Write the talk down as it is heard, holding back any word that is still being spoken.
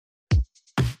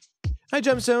Hi,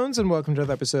 Gemstones, and welcome to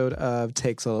another episode of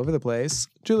Takes All Over the Place.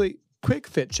 Julie, quick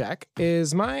fit check.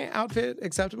 Is my outfit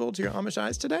acceptable to your Amish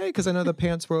eyes today? Because I know the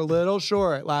pants were a little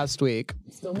short last week.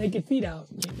 Still naked feet out.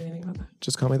 Can't do anything about that.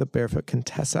 Just call me the Barefoot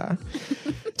Contessa.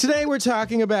 Today we're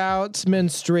talking about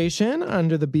menstruation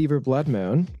under the beaver blood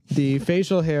moon, the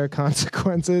facial hair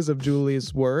consequences of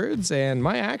Julie's words and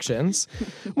my actions,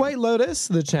 White Lotus,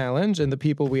 the challenge, and the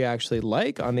people we actually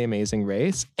like on The Amazing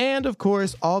Race, and of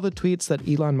course, all the tweets that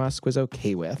Elon Musk was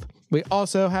okay with. We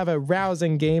also have a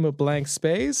rousing game of blank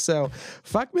space, so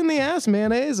fuck me in the ass,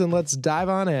 mayonnaise, and let's dive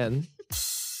on in.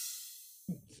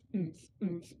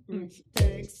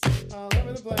 Takes all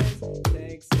over the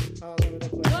place. Takes all over the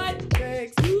place. What?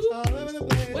 Takes all over the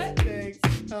place. What?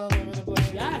 Takes all over the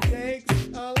place. Yes.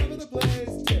 Takes all over the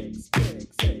place. Takes all over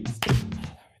the place.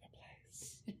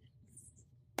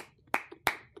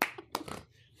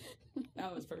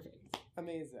 That was perfect.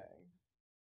 Amazing.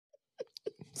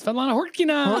 Svetlana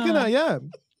Horkina. Horkina, yeah.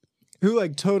 Who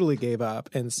like totally gave up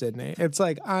in Sydney. It's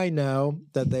like, I know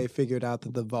that they figured out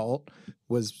that the vault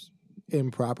was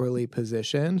improperly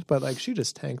positioned, but like she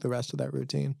just tanked the rest of that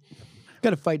routine.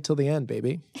 Got to fight till the end,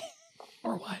 baby.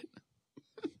 Or what?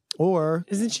 Or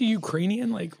Isn't she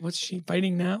Ukrainian? Like, what's she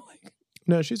fighting now? Like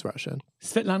no, she's Russian.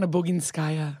 Svetlana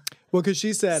Boginskaya. Well, because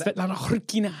she said Svetlana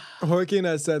Horkina.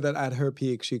 Horkina said that at her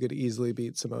peak she could easily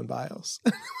beat Simone Biles.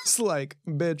 It's like,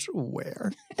 bitch,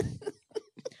 where?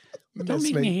 Don't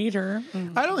make me hate her.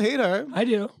 I don't hate her. I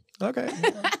do. Okay.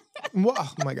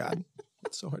 Oh my god,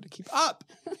 it's so hard to keep up.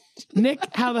 Nick,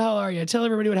 how the hell are you? Tell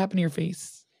everybody what happened to your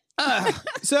face.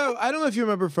 So I don't know if you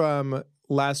remember from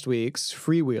last week's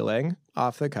freewheeling,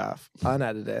 off the cuff,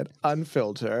 unedited,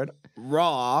 unfiltered,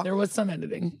 raw. There was some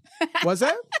editing. Was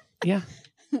it? Yeah.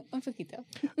 Un poquito.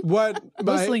 What?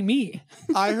 Mostly me.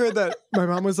 I heard that my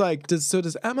mom was like,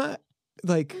 does Emma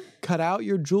like cut out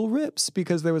your jewel rips?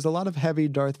 Because there was a lot of heavy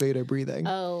Darth Vader breathing.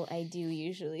 Oh, I do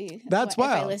usually. That's If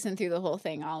I wild. listen through the whole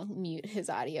thing, I'll mute his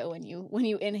audio when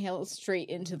you inhale straight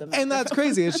into the microphone. And that's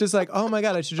crazy. It's just like, oh my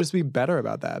God, I should just be better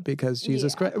about that because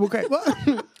Jesus Yeah. Christ. Okay, well,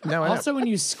 now I know. Also, when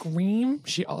you scream,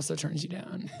 she also turns you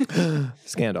down.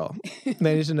 Scandal.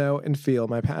 They need to know and feel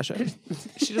my passion.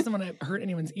 She doesn't want to hurt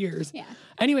anyone's ears. Yeah.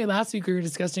 Anyway, last week we were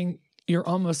discussing your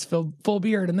almost full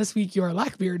beard, and this week you are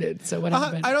lack bearded. So what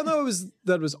happened? I don't know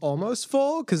that it was almost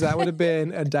full because that would have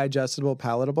been a digestible,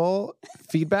 palatable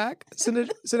feedback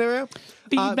scenario.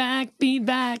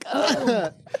 Feedback.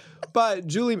 Oh. But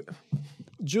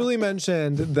Julie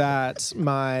mentioned that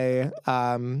my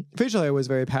facial hair was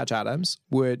very Patch Adams,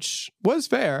 which was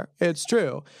fair. It's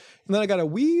true. And then I got a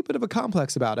wee bit of a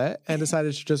complex about it and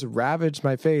decided to just ravage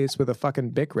my face with a fucking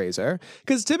Bic razor.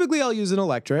 Because typically I'll use an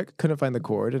electric. Couldn't find the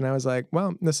cord. And I was like,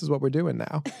 well, this is what we're doing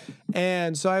now.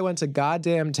 And so I went to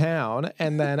goddamn town.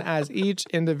 And then as each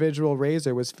individual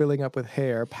razor was filling up with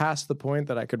hair past the point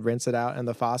that I could rinse it out in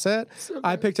the faucet,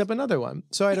 I picked up another one.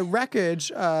 So I had a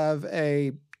wreckage of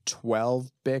a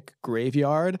 12 Bic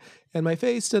graveyard. And my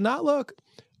face did not look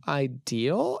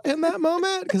ideal in that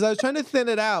moment because I was trying to thin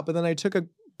it out. But then I took a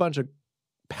bunch of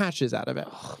patches out of it.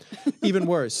 Even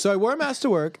worse. So I wore a mask to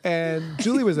work and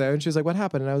Julie was there and she was like, what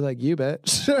happened? And I was like, you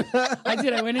bitch. I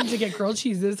did. I went in to get grilled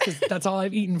cheeses because that's all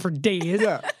I've eaten for days.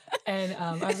 Yeah. And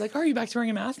I was like, are you back to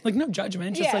wearing a mask? Like, no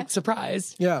judgment, just Yeah. like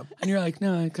surprise. Yeah. And you're like,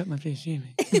 no, I cut my face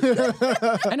shaving.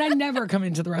 And I never come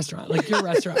into the restaurant, like your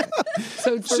restaurant.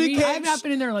 So for She me, can't- I've not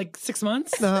been in there like 6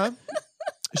 months. Uh-huh.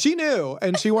 She knew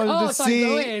and she wanted Oh, to so I go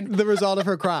see in. the result of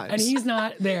her crimes. And he's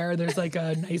not there. There's like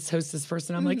a nice hostess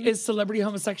person. I'm like, is celebrity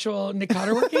homosexual Nick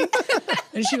Cotter working?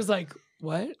 And she was like,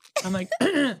 what? I'm like,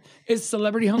 is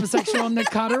celebrity homosexual Nick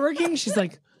Cotter working? She's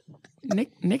like,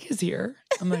 Nick is here.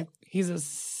 I'm like, he's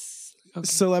a okay.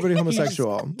 Celebrity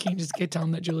homosexual. Can you just tell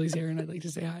him that Julie's here and I'd like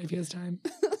to say hi if he has time?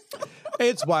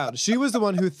 It's wild. She was the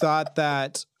one who thought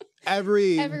that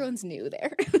Everyone's new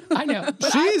there. I know.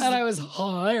 But I thought I was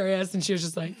hilarious. And she was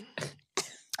just like,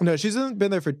 No, she's been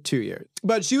there for 2 years.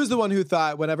 But she was the one who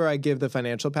thought whenever I give the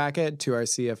financial packet to our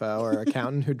CFO or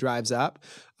accountant who drives up,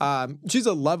 she's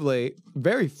a lovely,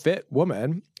 very fit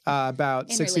woman, about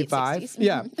In her late 65. 60s.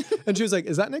 Yeah. And she was like,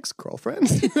 is that Nick's girlfriend?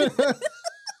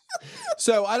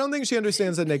 So I don't think she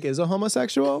understands that Nick is a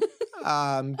homosexual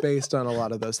based on a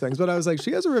lot of those things. But I was like,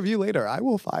 she has a review later. I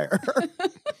will fire her.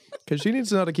 Because she needs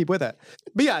to know how to keep with it.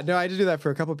 But yeah, no, I had to do that for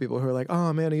a couple of people who were like,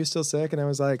 oh man, are you still sick? And I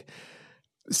was like,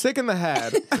 sick in the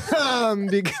head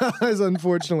because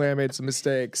unfortunately I made some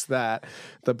mistakes that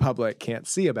the public can't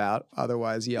see about.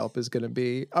 Otherwise, Yelp is going to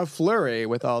be a flurry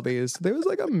with all these. There was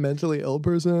like a mentally ill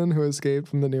person who escaped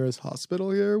from the nearest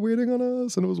hospital here waiting on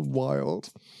us, and it was wild.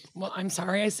 Well, I'm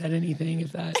sorry I said anything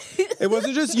if that. It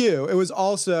wasn't just you. It was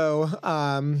also...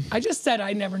 I just said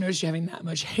I never noticed you having that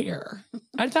much hair.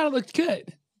 I thought it looked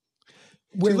good.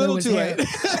 Too little too late.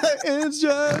 It's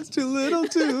just too little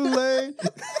too late.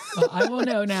 Well, I will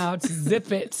know now to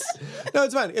zip it. No,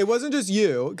 it's fine. It wasn't just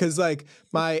you, because like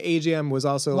my AGM was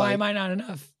also Why like... am I not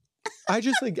enough? I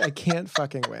just like, I can't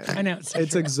fucking win. I know. It's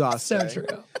true. Exhausting. So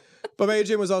true. But my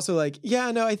AGM was also like,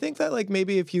 yeah, no, I think that like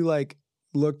maybe if you like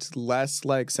looked less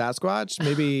like Sasquatch,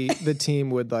 maybe the team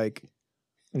would like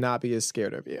not be as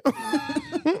scared of you.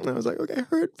 And I was like, okay,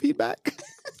 heard feedback.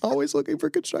 Always looking for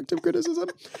constructive criticism.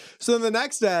 So then the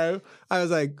next day, I was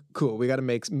like, cool, we got to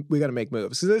make moves.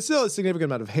 Because there's still a significant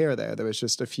amount of hair there. There was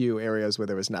just a few areas where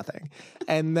there was nothing.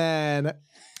 And then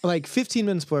like 15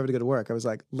 minutes before I had to go to work, I was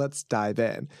like, let's dive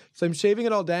in. So I'm shaving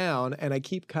it all down and I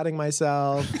keep cutting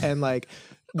myself and like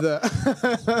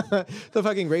the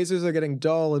fucking razors are getting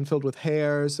dull and filled with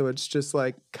hair, so it's just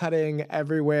like cutting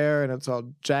everywhere and it's all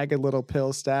jagged little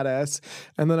pill status.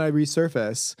 And then I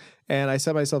resurface and I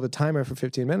set myself a timer for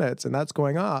 15 minutes and that's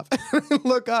going off. I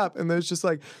look up and there's just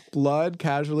like blood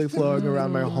casually flowing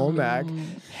around my whole neck,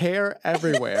 hair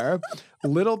everywhere,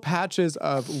 little patches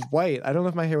of white. I don't know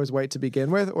if my hair was white to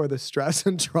begin with or the stress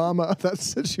and trauma of that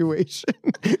situation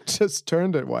just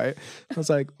turned it white. I was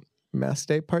like, Mass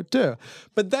Day Part 2.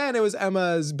 But then it was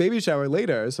Emma's baby shower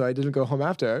later, so I didn't go home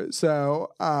after.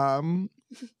 So,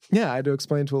 yeah, I had to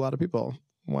explain to a lot of people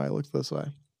why I looked this way.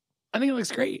 I think it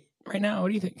looks great right now. What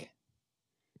do you think?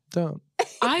 Don't.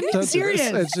 I'm Don't serious.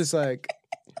 It's just like...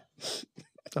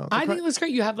 Don't. I think it looks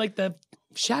great. You have like the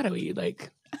shadowy, like...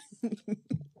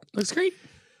 looks great.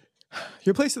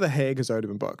 Your place at The Hague has already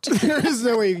been booked. There's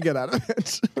no way you can get out of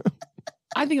it.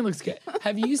 I think it looks good.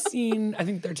 Have you seen, I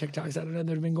think there are TikToks, I don't know,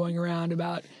 that have been going around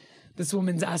about this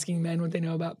woman's asking men what they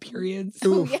know about periods.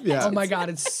 Oof, yeah. Oh my God,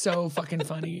 it's so fucking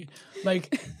funny.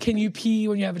 Like, can you pee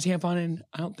when you have a tampon in?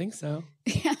 I don't think so.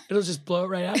 Yeah. It'll just blow it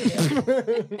right out of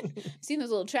you. Seen those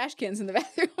little trash cans in the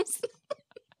bathrooms.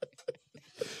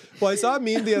 Well, I saw a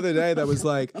meme the other day that was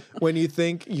like, when you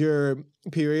think your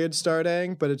period's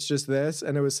starting, but it's just this,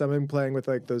 and it was someone playing with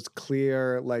like those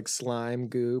clear, like slime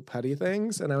goo putty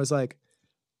things, and I was like,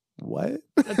 what?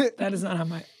 That is not how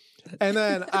my... And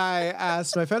then I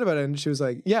asked my friend about it, and she was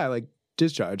like, yeah, like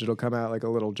discharge. It'll come out like a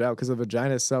little gel because the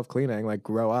vagina is self-cleaning, like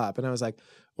grow up. And I was like,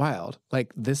 wild.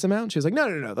 Like this amount? She was like,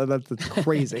 no. That's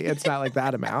crazy. It's not like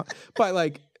that amount. But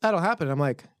like, that'll happen. I'm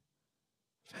like,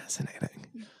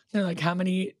 fascinating. They're like, how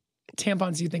many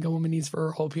tampons do you think a woman needs for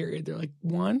her whole period? They're like,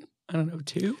 1? I don't know,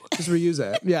 2? Just reuse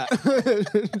it. Yeah.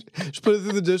 Just put it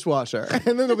through the dishwasher, and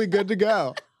then it'll be good to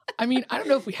go. I mean, I don't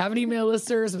know if we have any male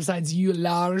listeners besides you,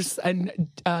 Lars,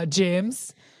 and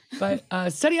James, but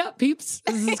study up, peeps.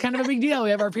 This is kind of a big deal. We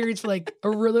have our periods for like a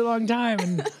really long time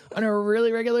and on a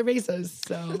really regular basis.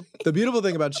 So the beautiful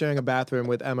thing about sharing a bathroom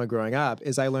with Emma growing up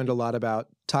is I learned a lot about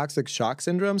toxic shock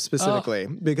syndrome specifically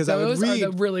because I would read... Those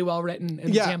are really well written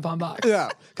in the tampon box. Yeah,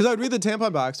 because I would read the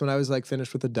tampon box when I was like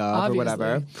finished with the Dove Obviously, or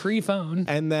whatever. Pre-phone.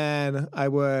 And then I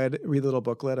would read a little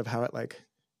booklet of how it like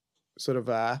sort of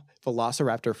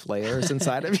velociraptor flares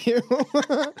inside of you.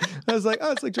 I was like,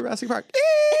 oh, it's like Jurassic Park.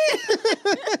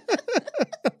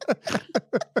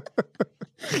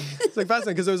 It's like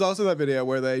fascinating because there was also that video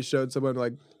where they showed someone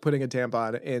like putting a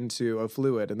tampon into a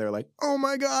fluid and they're like, oh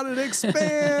my God, it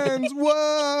expands.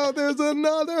 Whoa, there's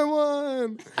another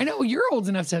one. I know you're old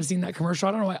enough to have seen that commercial.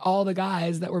 I don't know why all the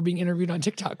guys that were being interviewed on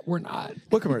TikTok were not.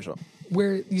 What commercial?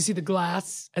 Where you see the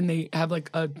glass and they have like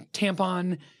a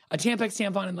tampon, a Tampax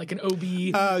tampon and like an OB.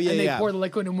 Oh, yeah, and they yeah. pour the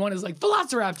liquid and one is like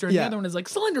Velociraptor and Yeah. the other one is like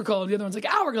cylindrical and the other one's like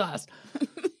hourglass.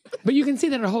 But you can see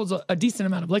that it holds a decent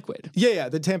amount of liquid. Yeah.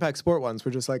 The Tampax Sport ones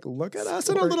were just like, look at us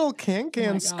in a little can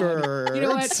skirt. You know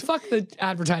what? Fuck the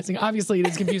advertising. Obviously, it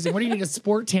is confusing. What do you need a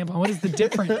sport tampon? What is the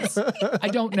difference? I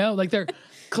don't know. Like they're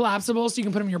collapsible, so you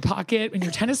can put them in your pocket in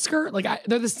your tennis skirt. Like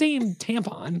they're the same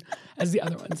tampon as the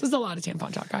other ones. There's a lot of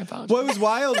tampon talk. I apologize. Well, it was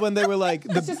wild when they were like,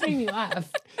 That just made me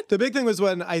laugh. the big thing was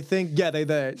when I think, they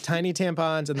the tiny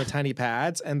tampons and the tiny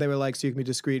pads, and they were like, so you can be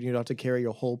discreet and you don't have to carry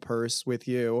your whole purse with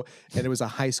you. And it was a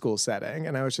high school setting.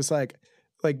 And I was just like,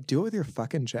 do it with your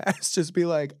fucking chest. Just be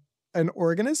like, an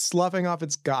organ is sloughing off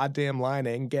its goddamn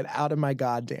lining. Get out of my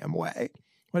goddamn way.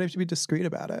 Why do you have to be discreet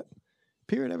about it?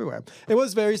 Period everywhere. It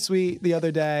was very sweet the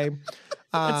other day.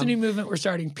 That's a new movement we're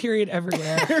starting. Period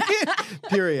everywhere.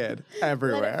 Period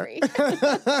everywhere. Let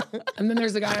it free. And then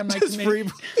there's the guy on my Just committee.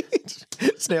 free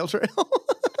bleed. Snail trail.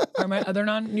 or my other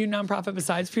new nonprofit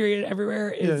besides Period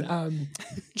Everywhere is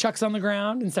Chucks on the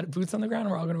Ground instead of Boots on the Ground.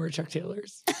 We're all going to wear Chuck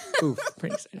Taylors. Oof.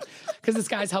 Pretty excited. Because this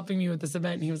guy's helping me with this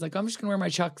event, and he was like, I'm just going to wear my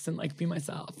Chucks and like be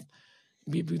myself.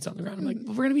 Be Boots on the Ground. I'm like, well,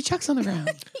 we're going to be Chucks on the Ground.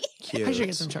 Cute. I should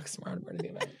get some Chucks tomorrow to wear to the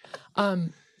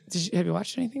event. Have you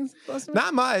watched anything?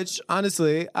 Not much,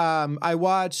 honestly. I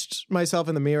watched myself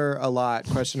in the mirror a lot,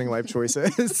 questioning life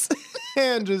choices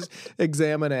and just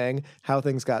examining how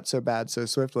things got so bad so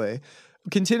swiftly.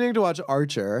 Continuing to watch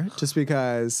Archer, just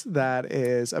because that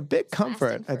is a big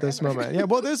comfort at this moment. Yeah,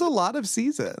 well, there's a lot of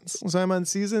seasons. So I'm on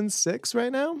season 6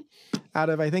 right now out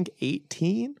of, I think,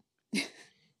 18.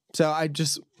 So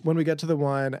when we get to the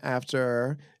one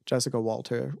after Jessica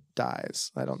Walter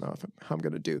dies, I don't know how I'm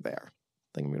going to do there.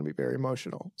 I think I'm going to be very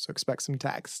emotional. So expect some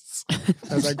texts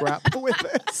as I grapple with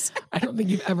this. I don't think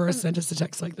you've ever sent us a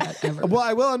text like that, ever. Well,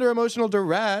 I will under emotional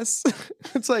duress.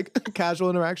 It's like casual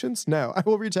interactions. No, I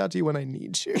will reach out to you when I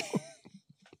need you.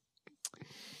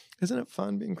 Isn't it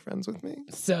fun being friends with me?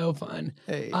 So fun.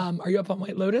 Hey. Are you up on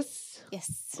White Lotus?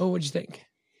 Yes. Oh, what'd you think?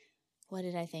 What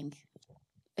did I think?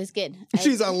 It was good.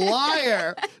 She's a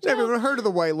liar. Never even heard of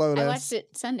the White Lotus. I watched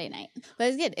it Sunday night, but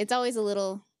it's good. It's always a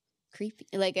little creepy.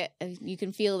 Like you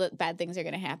can feel that bad things are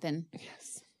going to happen.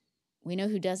 Yes. We know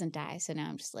who doesn't die, so now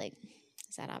I'm just like,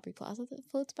 is that Aubrey Plaza that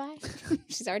floats by?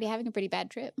 She's already having a pretty bad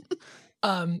trip.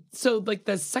 So like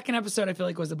the second episode, I feel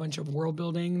like was a bunch of world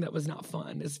building that was not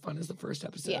fun. As fun as the first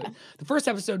episode. Yeah. The first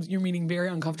episode, you're meeting very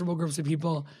uncomfortable groups of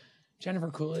people. Jennifer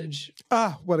Coolidge.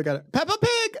 What I got it. Peppa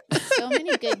Pig. So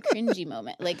many good cringy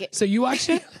moments. So you watched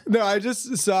it? No, I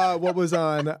just saw what was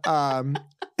on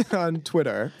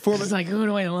Twitter. It's like, who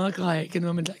do I look like? And the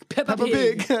woman's like, Peppa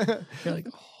Pig. You're like,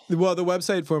 oh. Well, the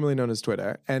website formerly known as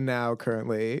Twitter and now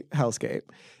currently Hellscape.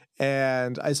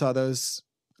 And I saw those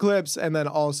clips and then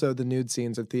also the nude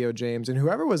scenes of Theo James and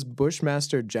whoever was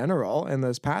Bushmaster General in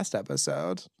this past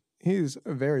episode. He's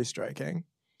very striking.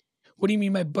 What do you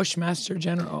mean by Bushmaster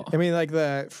General? I mean, like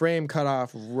the frame cut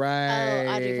off Audrey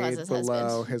right Plaza's below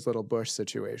husband. his little bush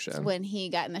situation. When he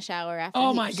got in the shower after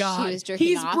Oh my she God. was jerking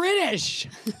He's off. British.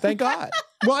 Thank God.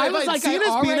 Well, I if was I'd like, seen I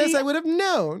his penis, already- I would have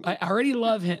known. I already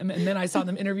love him. And then I saw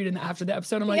them interviewed in after the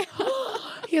episode. I'm like,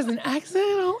 oh, he has an accent.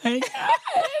 Oh my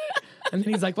God. And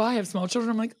then he's like, well, I have small children.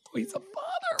 I'm like, oh, he's a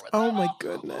father. Oh my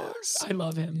goodness. I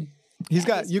love him. He's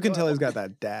got, he's you can tell he's adorable. got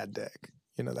that dad dick.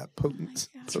 You know, that potent.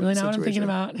 That's really not what I'm thinking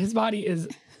about. His body is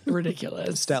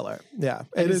ridiculous. Stellar. Yeah.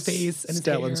 And It his is face and his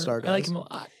Stellan hair. Skarsgård. I like him a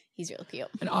lot. He's real cute.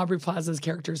 And Aubrey Plaza's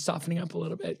character is softening up a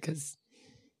little bit because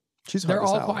She's hard they're to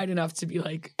all sell. quiet enough to be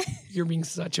like, you're being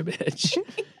such a bitch.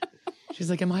 She's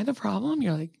like, am I the problem?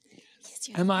 You're like, Yes,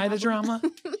 you're am I the problem. drama?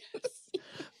 Yes.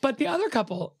 But the other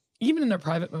couple, even in their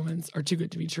private moments, are too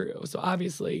good to be true. So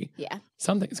obviously, Yeah.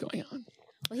 something's going on.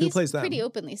 Well, Who he's plays them? pretty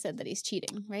openly said that he's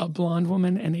cheating, right? A blonde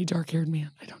woman and a dark-haired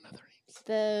man. I don't know their names.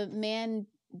 The man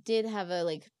did have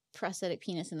a prosthetic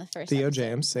penis in the first Theo episode.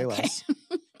 James, say Okay. less.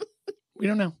 We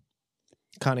don't know.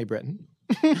 Connie Britton.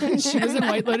 She was in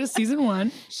White Lotus season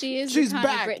 1. She's She's the Connie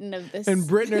back Britton of this and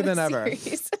Brittner than ever.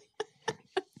 series.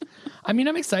 I mean,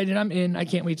 I'm excited. I'm in. I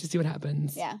can't wait to see what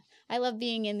happens. Yeah. I love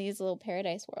being in these little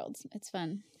paradise worlds. It's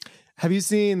fun. Have you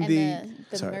seen And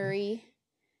the sorry. Murray.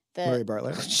 Murray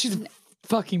Bartlett? She's a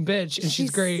fucking bitch, and she's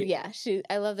great. Yeah,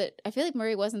 I love it. I feel like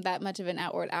Murray wasn't that much of an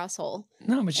outward asshole.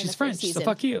 No, but the she's first French, so season.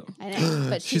 fuck you. I know,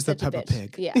 but She's the such a Peppa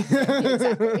bitch. Pig. Yeah,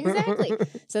 exactly.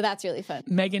 So that's really fun.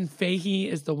 Megan Fahey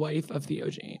is the wife of Theo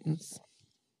James.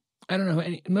 I don't know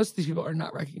who most of these people are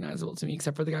not recognizable to me,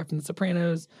 except for the guy from The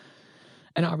Sopranos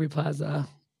and Aubrey Plaza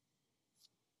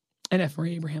and F.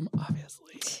 Murray Abraham,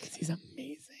 obviously, because he's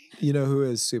amazing. You know who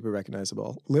is super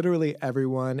recognizable? Literally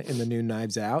everyone in the new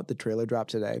Knives Out. The trailer dropped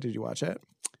today. Did you watch it?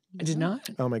 I did not.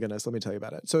 Oh my goodness, let me tell you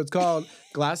about it. So it's called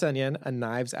Glass Onion, a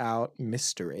Knives Out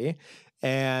mystery.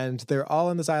 And they're all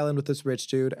on this island with this rich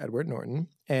dude, Edward Norton.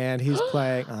 And he's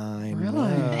playing, I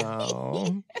Really?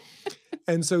 know.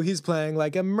 And so he's playing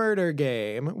like a murder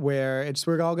game where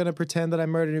we're all going to pretend that I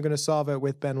murdered and you're going to solve it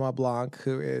with Benoit Blanc,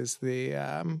 who is the Do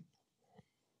I know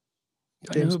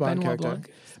James who Bond Benoit character. Blanc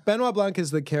is? Benoit Blanc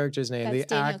is the character's name. That's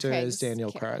the Daniel actor Craig's is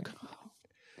Daniel character.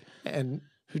 Craig. And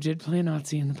Who did play a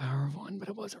Nazi in The Power of One, but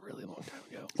it was a really long time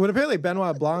ago. when apparently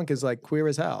Benoit Blanc is like queer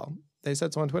as hell. They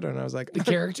said so on Twitter, and I was like, The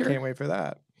character? Can't wait for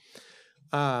that.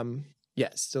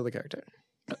 Yes, still the character.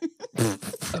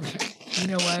 Okay. You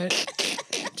know what?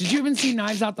 Did you even see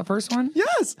Knives Out, the first one?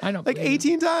 Yes, I don't like believe it.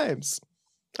 18 times.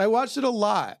 I watched it a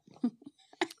lot.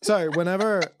 Sorry,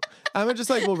 whenever I'm just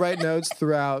like, we'll write notes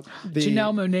throughout the.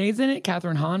 Janelle Monáe's in it,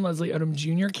 Catherine Hahn, Leslie Odom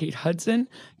Jr., Kate Hudson,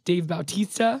 Dave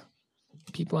Bautista,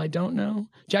 people I don't know,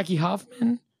 Jackie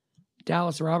Hoffman,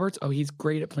 Dallas Roberts. Oh, he's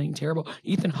great at playing terrible.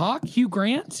 Ethan Hawke, Hugh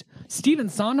Grant, Stephen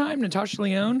Sondheim, Natasha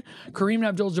Lyonne, Kareem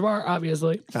Abdul-Jabbar,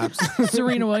 obviously. Absolutely.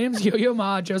 Serena Williams, Yo-Yo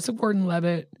Ma, Joseph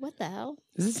Gordon-Levitt. What the hell?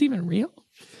 Is this even real?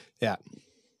 Yeah.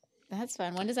 That's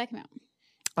fun. When does that come out?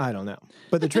 I don't know.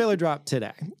 But the trailer dropped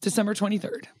today. December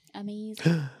 23rd.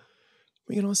 Amazing.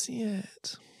 We don't see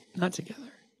it. Not together.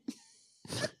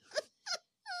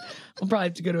 We'll probably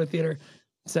have to go to a theater.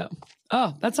 So,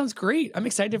 oh, that sounds great. I'm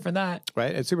excited for that.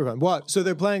 Right? It's super fun. What? So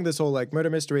they're playing this whole like murder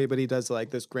mystery, but he does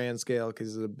like this grand scale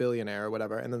because he's a billionaire or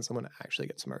whatever, and then someone actually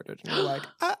gets murdered. And you're like,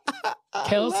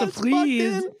 Kelsa, let's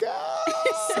please. fucking go.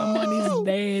 Someone is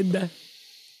dead.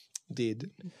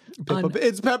 Did.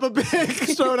 It's Peppa Pig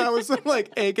showing out with some like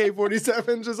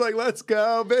AK-47, just like, let's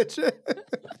go, bitches.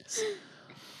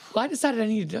 Well, I decided I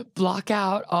needed to block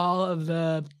out all of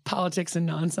the politics and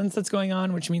nonsense that's going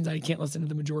on, which means I can't listen to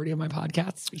the majority of my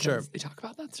podcasts because they talk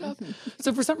about that stuff.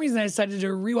 So for some reason, I decided to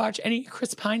rewatch any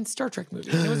Chris Pine Star Trek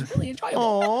movie. And it was really enjoyable.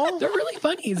 Aww. They're really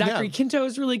funny. Zachary Quinto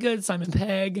is really good. Simon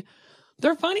Pegg.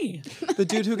 They're funny. The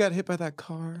dude who got hit by that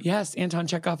car. Yes, Anton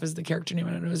Chekhov is the character name.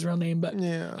 I don't know his real name, but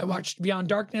Yeah. I watched Beyond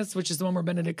Darkness, which is the one where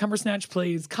Benedict Cumberbatch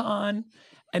plays Khan.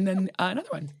 And then another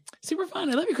one. Super fun.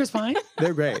 I love you, Chris Pine.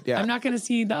 They're great. Yeah. I'm not going to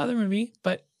see the other movie,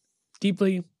 but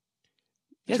deeply.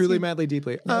 Yes, Truly, you- madly,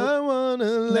 deeply. Nope. I wanna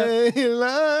lay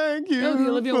like you. No, the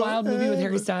Olivia Wilde movie with Harry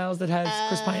forever. Styles that has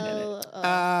Chris Pine in it.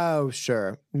 Oh,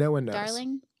 sure. No one knows.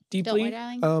 Darling? Deeply. Don't worry,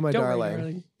 darling. Oh, my Don't darling. worry,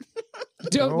 darling.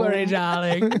 Don't worry,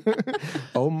 darling.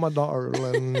 Oh, my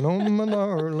darling. Oh, my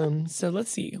darling. So let's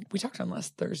see. We talked on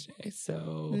last Thursday.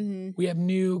 So Mhm. we have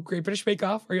new Great British Bake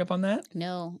Off. Are you up on that?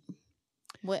 No.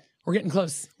 What? We're getting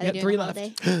close. Are We they got doing 3 a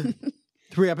left. holiday?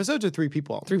 3 episodes or 3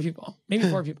 people? 3 people. Maybe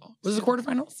 4 people. Was it the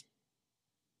quarterfinals?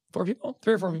 4 people?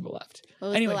 3 or 4 people left. What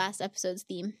was Anyway. the last episode's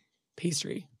theme?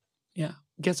 Pastry. Yeah.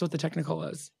 Guess what the technical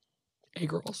was?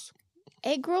 Egg rolls.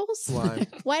 Egg rolls? Why?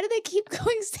 Why do they keep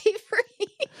going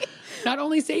savory? Not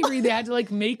only savory, they had to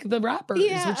like make the wrappers,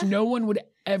 Yeah. which no one would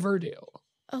ever do.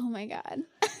 Oh my God.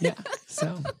 Yeah.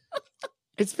 So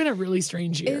it's been a really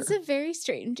strange year. It's a very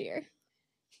strange year.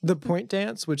 The point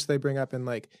dance, which they bring up in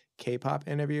like K-pop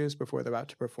interviews before they're about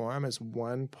to perform, is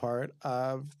one part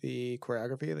of the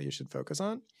choreography that you should focus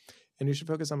on. And you should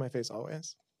focus on my face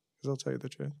always, because I'll tell you the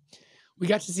truth. We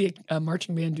got to see a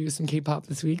marching band do some K-pop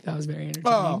this week. That was very entertaining.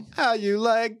 Oh, how you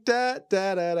like that,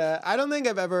 da, da, da. I don't think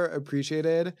I've ever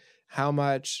appreciated how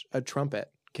much a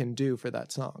trumpet can do for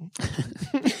that song.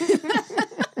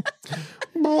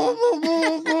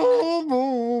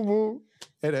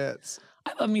 It is.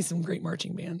 I love me some great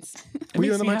marching bands. It Were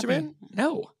you makes in the me marching happy. band?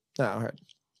 No. No, I heard.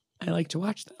 I like to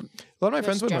watch them. A lot of my Watch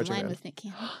friends went marching Drumline band. with Nick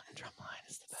Cannon. Drumline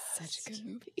is the best. Such a good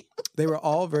movie. They were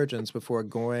all virgins before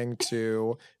going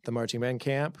to the marching band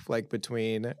camp, like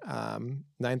between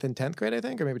 9th and 10th grade, I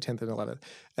think, or maybe 10th and 11th.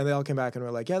 And they all came back and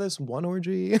were like, yeah, this one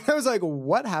orgy. And I was like,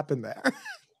 what happened there?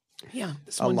 Yeah.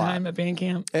 This A one lot. time at band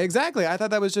camp. Exactly. I thought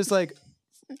that was just like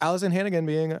Allison Hannigan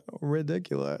being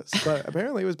ridiculous. But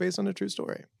apparently it was based on a true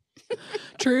story.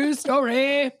 True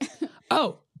story.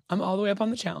 Oh, I'm all the way up on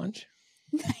the challenge.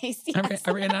 Nice. I Yes.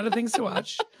 ran out of things to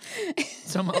watch.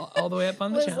 So I'm all the way up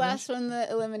on the Was challenge. last one the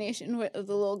elimination where the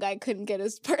little guy couldn't get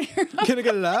his partner up? Can I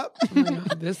get it up? Oh my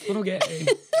God, this little gay.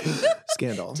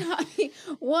 Scandal. Tommy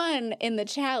won in the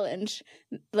challenge.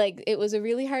 Like, it was a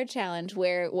really hard challenge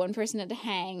where one person had to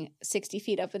hang 60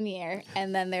 feet up in the air,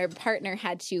 and then their partner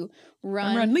had to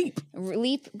Run, leap.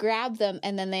 leap, grab them,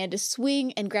 and then they had to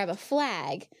swing and grab a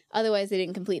flag. Otherwise, they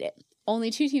didn't complete it.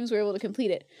 Only 2 teams were able to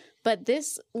complete it. But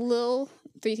this little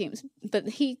 3 teams. But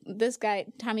this guy,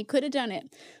 Tommy, could have done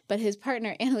it. But his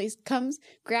partner, Annalise, comes,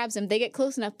 grabs him. They get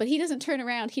close enough, but he doesn't turn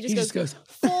around. He just goes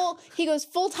full. He goes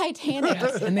full Titanic,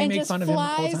 Yes, and they make just fun of him the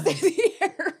whole flies time. through the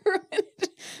air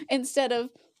instead of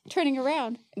turning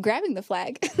around, grabbing the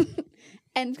flag,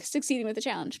 and succeeding with the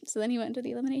challenge. So then he went into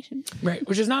the elimination. Right,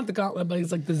 which is not the gauntlet, but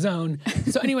it's like the zone.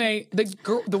 So anyway,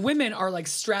 the women are like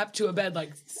strapped to a bed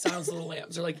like Silence of the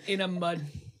Lambs, or like in a mud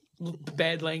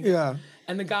bed laying down. Yeah.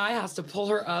 And the guy has to pull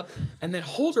her up and then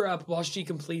hold her up while she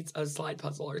completes a slide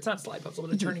puzzle. Or it's not a slide puzzle,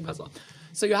 but a turning puzzle.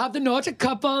 So you have the Nordic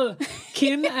couple,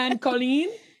 Kim and Colleen.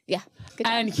 Yeah. Good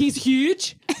job. And he's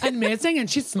huge and missing, and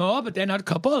she's small, but they're not a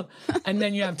couple. And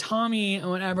then you have Tommy and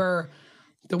whatever.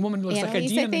 The woman looks like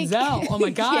Annalise, Idina I think. Menzel. Oh my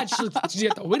God. Yeah. She's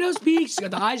got the widow's peak, she's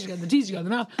got the eyes, she's got the teeth, she's got the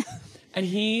mouth. And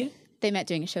They met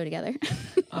doing a show together.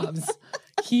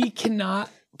 he cannot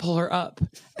pull her up.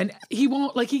 And he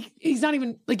won't, like, he's not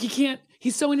even, like, he can't,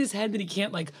 he's so in his head that he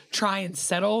can't, like, try and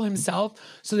settle himself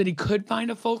so that he could find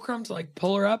a fulcrum to, like,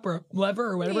 pull her up or a lever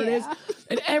or whatever it is. Yeah.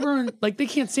 And everyone, like, they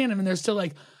can't stand him, and they're still,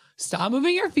 like, stop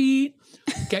moving your feet,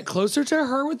 get closer to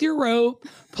her with your rope,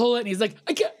 pull it. And he's like,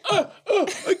 I can't,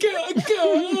 I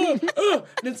can't.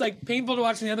 And it's like painful to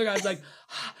watch. And the other guy's like,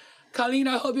 Colleen,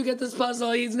 I hope you get this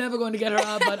puzzle. He's never going to get her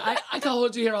up, but I can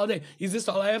hold you here all day. Is this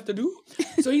all I have to do?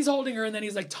 So he's holding her, and then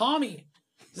he's like, Tommy,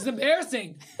 this is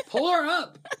embarrassing. Pull her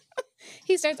up.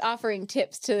 He starts offering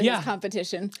tips to his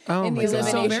competition in the my God.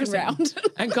 elimination round.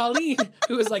 And Colleen,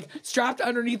 who was like strapped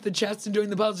underneath the chest and doing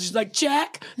the puzzle, she's like,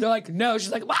 check. They're like, no.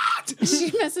 She's like, what?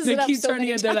 She messes They it up keep so turning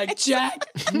many it. They're like, times. check.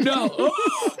 No.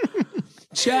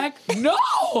 Check.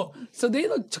 No. So they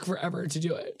took forever to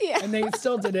do it. Yeah. And they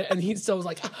still did it. And he still was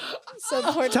like, So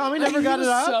poor Tommy never got it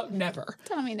up? Never.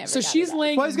 Tommy never So got she's it up.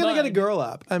 laying Well, he's in gonna mud. get a girl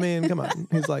up. I mean, come on.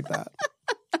 He's like that.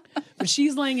 But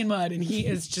she's laying in mud and he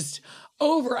is just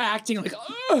overacting like,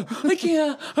 I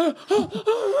can't.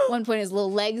 At one point, his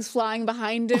little legs flying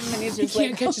behind him, and he's He just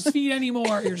can't like, catch his feet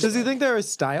anymore. You're just Does he like- think there are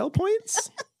style points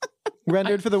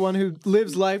rendered for the one who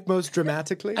lives life most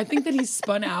dramatically? I think that he's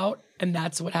spun out, and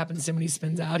that's what happens to him when he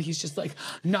spins out. He's just like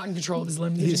not in control of his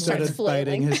limbs. He anymore. started flailing.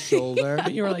 biting his shoulder.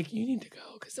 But you were like, you need to go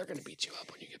because they're gonna beat you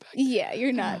up when you get back. yeah,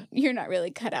 you're not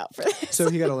really cut out for this. So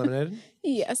he got eliminated.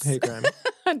 Yes, Hate crime.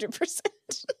 100%.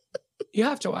 You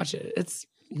have to watch it. It's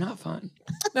not fun.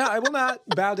 No, I will not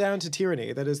bow down to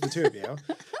tyranny. That is the two of you.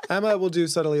 Emma will do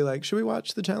subtly like, should we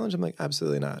watch the challenge? I'm like,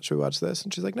 absolutely not. Should we watch this?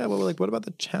 And she's like, no. Well, like, what about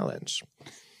the challenge?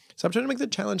 So I'm trying to make the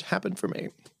challenge happen for me.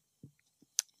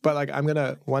 But like, I'm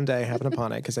gonna one day happen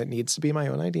upon it because it needs to be my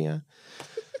own idea.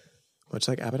 Much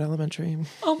like Abbott Elementary,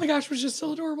 Oh my gosh, it was just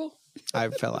so adorable. I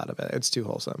fell out of it. It's too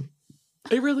wholesome.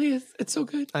 It really is. It's so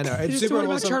good. I know, They it's just super talking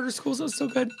about wholesome. charter schools. It was so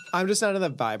good. I'm just not in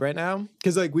that vibe right now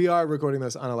because like we are recording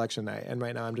this on election night, and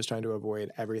right now I'm just trying to avoid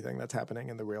everything that's happening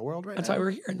in the real world right That's now. why we're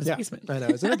here in this Yeah, basement. I know.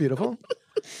 Isn't it beautiful?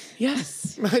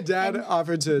 Yes. My dad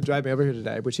offered to drive me over here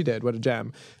today, which he did. What a gem.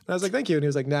 And I was like, thank you. And he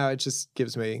was like, no, it just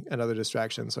gives me another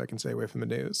distraction so I can stay away from the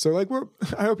news. So like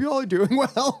I hope you all are doing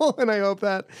well. And I hope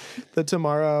that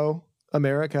tomorrow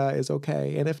America is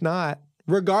okay. And if not,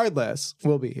 regardless,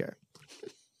 we'll be here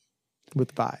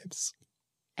with vibes.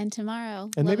 And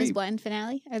tomorrow, And Love maybe- is Blind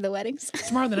finale or the weddings.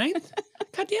 Tomorrow the 9th?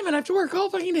 God damn it, I have to work all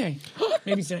fucking day.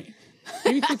 Maybe tonight.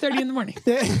 Maybe 3:30 in the morning.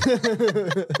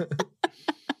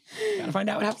 Gotta find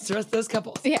out what happens to the rest of those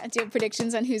couples. Yeah. Do you have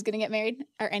predictions on who's going to get married?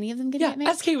 Are any of them going to Yeah, get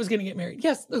married? SK was gonna get married.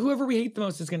 Yes, whoever we hate the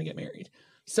most is gonna get married.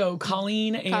 So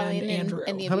Colleen and Colleen Andrew.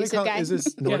 and the How many abusive guy. is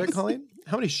this Nordic Yes. Colleen?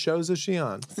 How many shows is she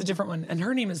on? It's a different one. And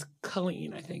her name is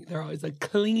Colleen, I think. They're always like,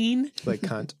 Colleen. Like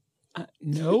cunt.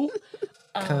 No.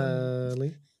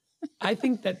 Colleen. I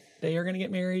think that they are going to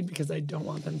get married because I don't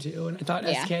want them to. And I thought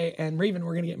Yeah. SK and Raven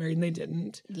were going to get married and they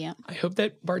didn't. Yeah. I hope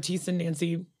that Bartiz and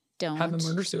Nancy Don't. have a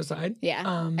murder-suicide. Yeah.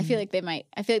 I feel like they might.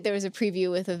 I feel like there was a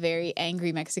preview with a very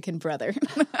angry Mexican brother.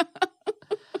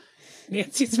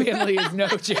 Nancy's family is no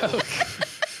joke.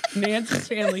 Nancy's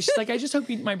family, she's like, I just hope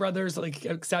my brothers like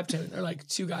accept him. They're like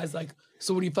two guys like,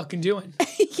 so what are you fucking doing?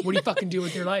 What do you fucking do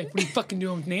with your life? What are you fucking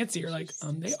doing with Nancy? You're like,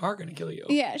 they are going to kill you.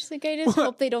 Yeah. She's like, I just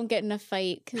hope they don't get in a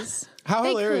fight because How they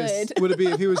hilarious could. would it be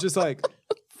if he was just like,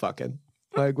 fucking.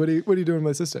 Like, what are you doing with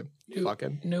my sister?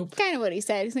 Fucking. Nope. Kind of what he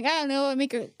said. He's like, I don't know.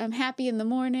 I'm happy in the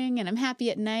morning and I'm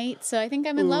happy at night. So I think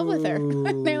I'm in love with her.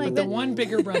 They're like, The one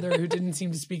bigger brother who didn't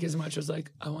seem to speak as much was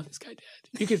like, I want this guy dead.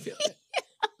 You could feel it.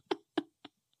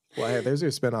 Well, hey, there's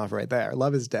your spinoff right there.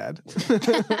 Love is dead.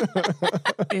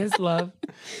 Is love.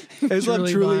 Is love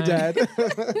Truly truly mine. dead?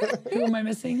 Who am I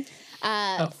missing?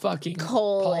 fucking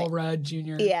Cole. Paul Rudd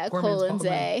Jr. yeah, Poor man's Cole and Paul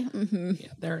Rudd. Zay. Hmm. Yeah,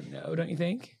 they're no, don't you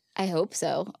think? I hope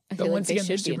so. I But feel like once they again,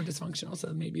 they're should super be. dysfunctional,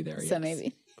 so maybe they're So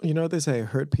maybe. You know what they say?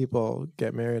 Hurt people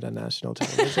get married on national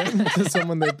television to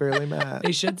someone they barely met.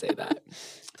 They should say that.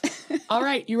 All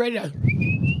right, you ready to?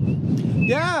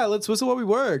 Yeah, let's whistle what we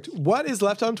worked. What is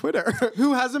left on Twitter?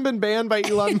 Who hasn't been banned by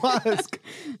Elon Musk?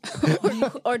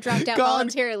 Or dropped out Gone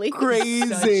voluntarily.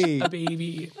 crazy. Such a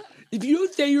baby. If you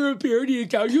don't say you're a parody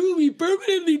account, you will be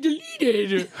permanently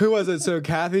deleted. Who was it? So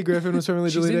Kathy Griffin was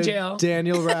permanently She's in deleted. jail.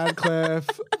 Daniel Radcliffe.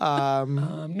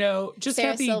 No, just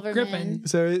Sarah Kathy Silverman. Griffin.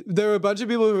 So there were a bunch of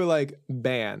people who were like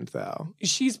banned though.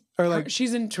 She's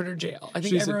she's in Twitter jail. I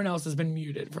think She's everyone else has been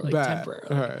muted for like Bad.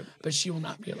 temporarily, Alright. but she will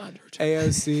not be allowed to return.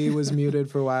 AOC was muted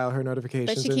for a while. Her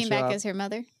notifications. But she didn't came show back up. as her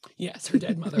mother. Yes, her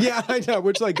dead mother. Yeah, I know.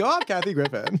 Which like go off, Kathy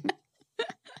Griffin.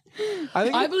 I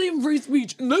think I believe in free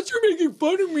speech unless you're making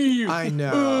fun of me. I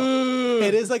know.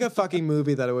 It is like a fucking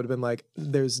movie that it would have been like,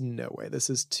 there's no way. This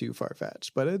is too far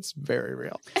fetched, but it's very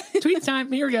real. Tweet time.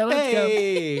 Here we go. Let's go.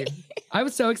 Hey. I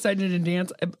was so excited to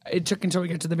dance. It took until we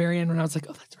got to the very end when I was like,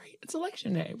 oh, that's right. It's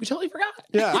election day. We totally forgot.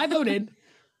 Yeah. I voted.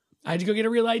 I had to go get a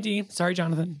real ID. Sorry,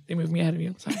 Jonathan. They moved me ahead of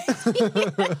you. Sorry.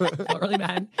 Felt really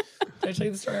bad. I tell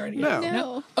you the story already? No.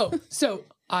 No. Oh, so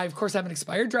I, of course, have an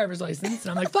expired driver's license.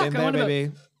 And I'm like, fuck, Been I there, want to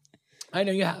baby. I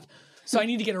know you have. So I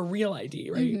need to get a real ID,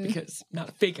 right? Because not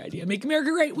a fake ID. Make America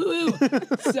great, woo woo.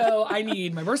 So I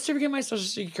need my birth certificate, my social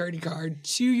security card,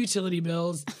 2 utility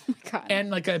bills, God. and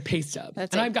like a pay stub.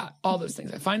 That's and it. I've got all those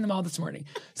things. I find them all this morning.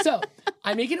 So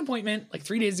I make an appointment like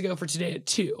 3 days ago for today at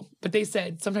 2. But they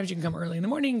said sometimes you can come early in the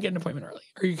morning and get an appointment early,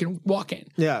 or you can walk in.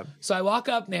 Yeah. So I walk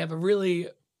up and they have a really,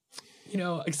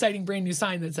 exciting brand new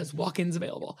sign that says walk-ins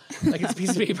available. Like it's a piece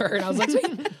of paper. And I was like,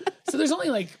 sweet. So there's only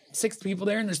like 6 people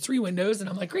there and there's 3 windows. And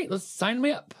I'm like, great, let's sign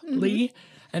me up, lady.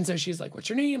 And so she's like, what's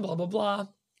your name? Blah, blah, blah.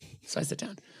 So I sit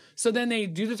down. So then they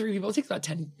do the 3 people. It takes about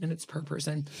 10 minutes per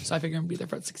person. So I figure I'm going to be there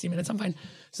for about 60 minutes. I'm fine.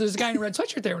 So there's a guy in a red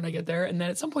sweatshirt there when I get there. And then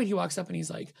at some point he walks up and he's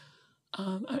like,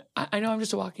 I know I'm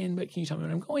just a walk-in, but can you tell me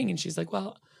when I'm going? And she's like,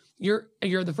 well, you're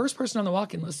the first person on the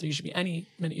walk-in list. So you should be any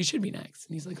minute. You should be next.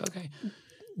 And he's like, okay.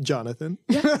 Jonathan.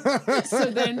 So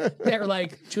then they're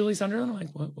like, Julie Sunderland?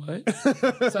 I'm like,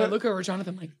 what? So I look over at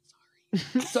Jonathan, I'm like,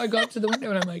 sorry. So I go up to the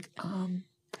window and I'm like,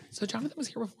 so Jonathan was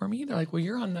here before me? They're like, well,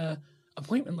 you're on the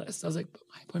appointment list. I was like, but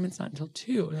my appointment's not until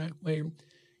 2. And they're like, wait, you're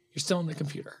still on the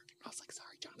computer. I was like,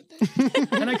 sorry,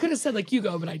 Jonathan. And I could have said like, you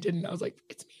go, but I didn't. I was like,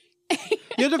 it's me.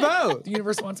 You had to vote. The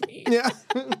universe wants me. Yeah.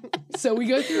 So we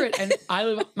go through it, and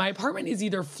my apartment is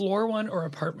either floor 1 or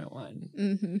apartment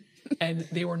 1. And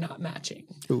they were not matching.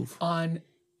 Oof. On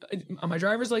my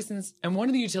driver's license and one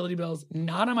of the utility bills,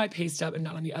 not on my pay stub and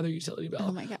not on the other utility bill.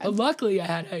 Oh my God. But luckily I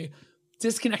had a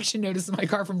disconnection notice in my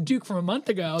car from Duke from a month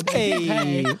ago.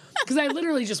 Hey. Because I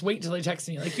literally just wait until they text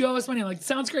me, like, you owe us money. I'm like,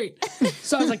 sounds great.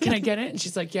 So I was like, can I get it? And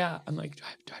she's like, yeah. I'm like, do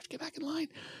I have to get back in line?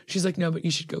 She's like, no, but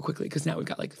you should go quickly because now we've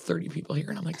got like 30 people here.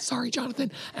 And I'm like, sorry,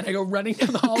 Jonathan. And I go running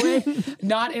down the hallway,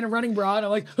 not in a running bra. And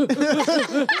I'm like,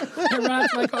 I run out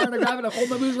to my car and I grab it, I hold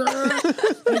my boobs, and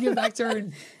I give it back to her.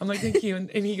 And I'm like, thank you.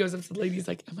 And he goes up to the lady. He's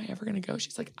like, am I ever going to go?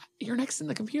 She's like, you're next in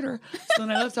the computer. So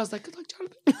then I left. I was like, good luck,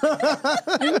 Jonathan.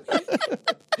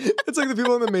 It's like the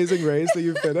people in the Amazing Race that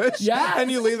you finish. Yes.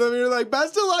 And you leave them and you're like,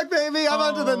 best of luck, baby. I'm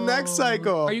on to the next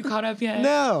cycle. Are you caught up yet?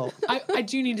 No. I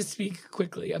do need to speak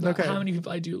quickly about Okay. how many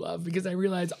people I do love because I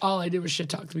realized all I did was shit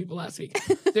talk to people last week.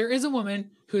 There is a woman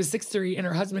who is 6'3" and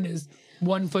her husband is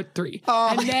 1'3". Oh,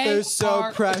 and they're so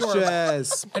are adorable.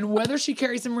 precious. And whether she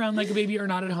carries him around like a baby or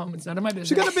not at home, it's none of my business.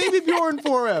 She got a baby Bjorn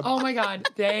for him. Oh my God.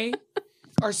 They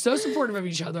are so supportive of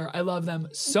each other. I love them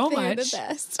so They're much. the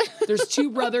best. There's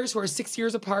 2 brothers who are 6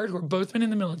 years apart who have both been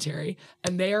in the military,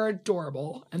 and they are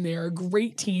adorable, and they are a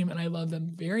great team, and I love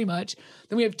them very much.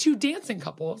 Then we have 2 dancing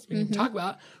couples we can talk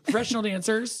about, professional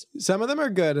dancers. Some of them are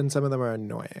good and some of them are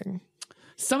annoying.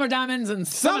 Some are diamonds and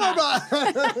some Some are of not.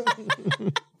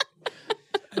 them.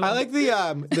 I like the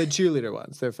cheerleader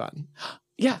ones. They're fun.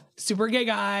 Yeah, super gay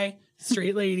guy,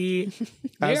 straight lady.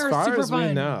 They As are far super as fun.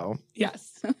 we know. Yes.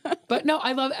 But no,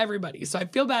 I love everybody. So I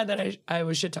feel bad that I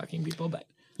was shit talking people, but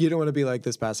You don't want to be like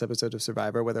this past episode of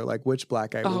Survivor where they're like, which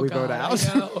black guy will we vote out?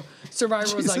 I know.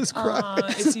 Survivor was like, Jesus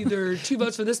Christ. it's either 2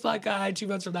 votes for this black guy, 2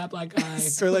 votes for that black guy.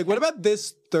 Or like, what about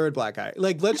this third black guy?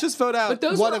 Like, let's just vote out. But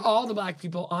those one are of- all the black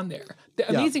people on there. The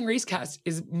Amazing Race cast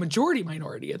is majority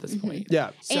minority at this point.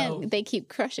 Yeah. So, And they keep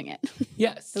crushing it,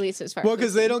 yes. at least as far Well, as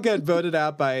because they don't get voted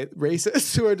out by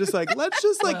racists who are just like, let's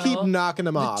just like keep Well, knocking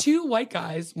them The off. 2 white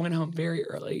guys went home very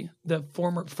early. The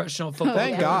former professional football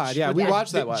Thank coach God. Yeah, with we the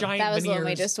watched that one. Giant that was the one we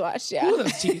veneers. just watched. Ooh, Yeah.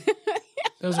 those teeth.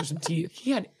 Those are some teeth.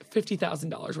 He had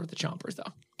 $50,000 worth of chompers,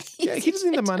 though. Yeah, he doesn't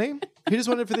need the money. He just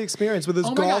wanted it for the experience with his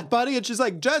Oh my golf God. buddy. It's just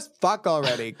like, just fuck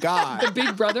already. God. The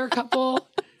Big Brother couple.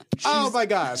 Oh my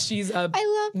God. She's a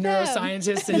I love them.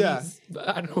 neuroscientist, and Yeah. he's,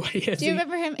 I don't know what he is. Do you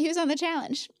remember him? He was on the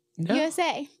challenge. No.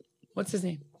 USA. What's his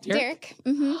name? Derek.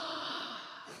 Mm-hmm.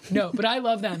 No, but I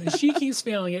love them, and she keeps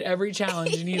failing at every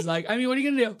challenge, and he's like, I mean, what are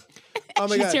you gonna do? Oh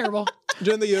my She's God. terrible.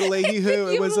 During the yodeling who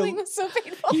it was Yodeling was so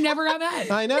painful. He never got mad.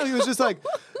 I know. He was just like,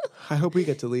 I hope we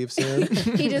get to leave soon.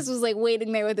 He just was like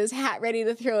waiting there with his hat ready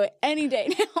to throw it any day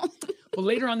now. Well,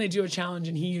 later on, they do a challenge,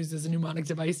 and he uses a mnemonic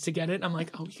device to get it. I'm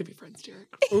like, oh, we could be friends, Derek.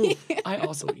 Ooh, I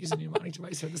also would use a mnemonic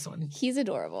device for this one. He's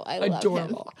adorable. I love him.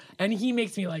 Adorable. And he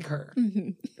makes me like her.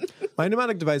 My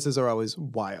mnemonic devices are always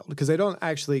wild because they don't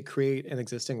actually create an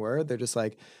existing word. They're just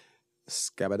like,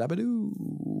 scabadabadoo.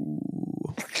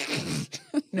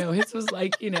 No, his was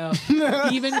like, even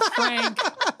Frank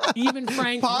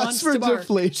Pause wants for to bark.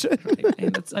 deflation. Hey,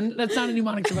 that's not a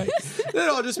mnemonic device. No,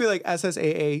 it'll just be like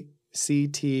SSAACTQR.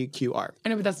 I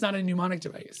know, but that's not a mnemonic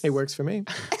device. It works for me.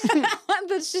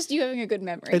 That's just you having a good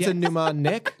memory. It's a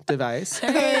mnemonic device.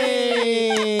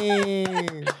 Hey.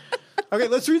 Okay,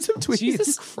 let's read some tweets.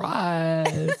 Jesus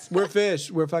Christ. We're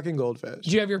fish. We're fucking goldfish.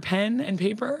 Do you have your pen and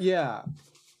paper? Yeah.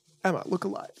 Emma, look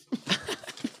alive.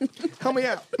 Help me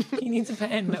out. He needs a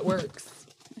pen that works.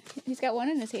 He's got one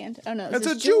in his hand. Oh no, That's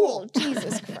it's a his jewel.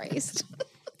 Jesus Christ.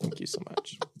 Thank you so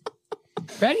much.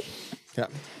 Ready? Yeah.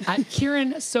 At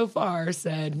Kieran so far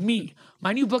said, me,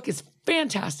 my new book is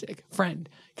fantastic. Friend,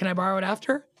 can I borrow it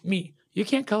after? Me, you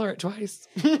can't color it twice.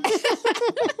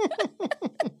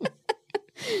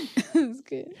 That's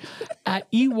good.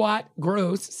 At Ewat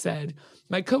Gross said,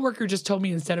 my coworker just told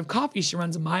me instead of coffee, she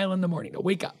runs a mile in the morning to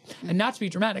wake up. And not to be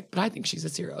dramatic, but I think she's a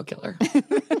serial killer.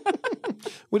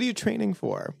 What are you training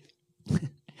for?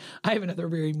 I have another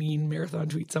very mean marathon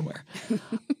tweet somewhere.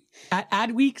 At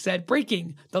Adweek said,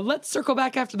 breaking, the Let's Circle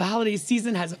Back After the Holiday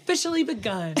season has officially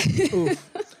begun.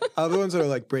 Oof. Other ones are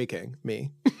like breaking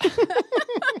me.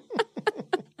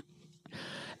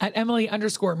 At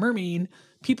Emily_Mermean,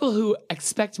 people who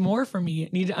expect more from me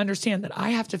need to understand that I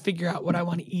have to figure out what I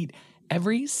want to eat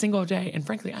every single day. And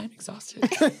frankly, I'm exhausted.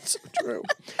 It's so true.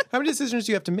 How many decisions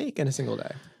do you have to make in a single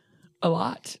day? A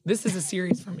lot. This is a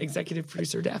series from executive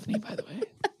producer Daphne, by the way.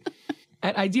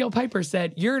 At Ideal Piper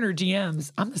said, you're in her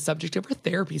DMs. I'm the subject of her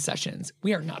therapy sessions.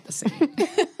 We are not the same.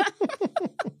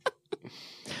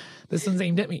 This one's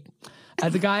aimed at me.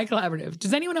 At the Guy Collaborative,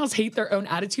 does anyone else hate their own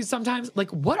attitude sometimes? Like,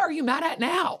 what are you mad at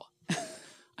now?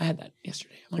 I had that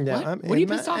yesterday. I'm like, what are you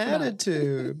pissed off about?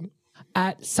 Attitude.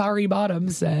 At Sorry Bottom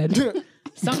said,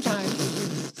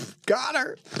 sometimes. Got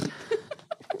her.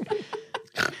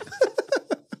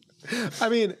 I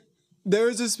mean, there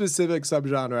is a specific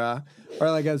subgenre or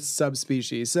like a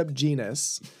subspecies,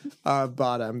 subgenus of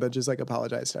bottom that just like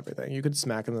apologize to everything. You could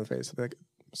smack him in the face and be like,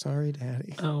 sorry,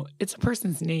 daddy. Oh, it's a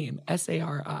person's name.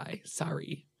 S-A-R-I.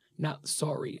 Sorry. Not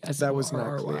sorry. That was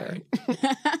not S-O-R-R-Y.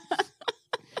 clear.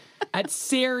 At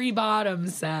Sari Bottom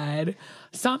said,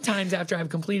 sometimes after I've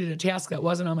completed a task that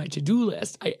wasn't on my to-do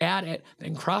list, I add it,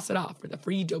 then cross it off for the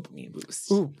free dopamine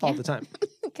boost. Ooh, all the time.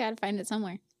 Gotta find it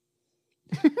somewhere.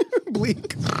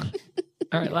 Bleak.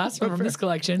 All right, last one from this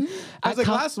collection. I was like,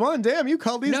 last one. Damn, you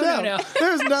called these down. No.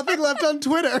 There's nothing left on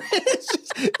Twitter. It's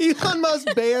just Elon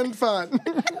Musk banned fun.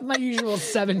 My usual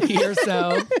 70 or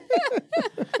so.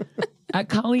 At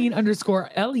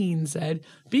Colleen_Eileen said,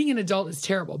 being an adult is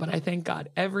terrible, but I thank God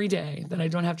every day that I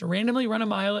don't have to randomly run a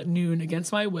mile at noon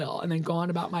against my will and then go on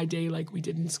about my day like we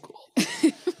did in school.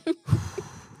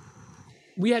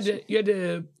 You had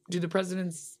to do the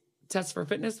president's test for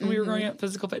fitness when we were growing up,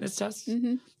 physical fitness test.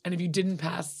 And if you didn't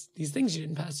pass these things, you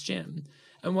didn't pass gym.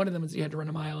 And one of them was you had to run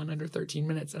a mile in under 13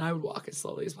 minutes. And I would walk as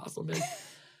slowly as possible and be like,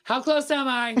 how close am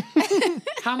I?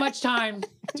 How much time?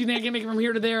 Do you think I can make it from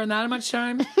here to there in that much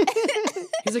time?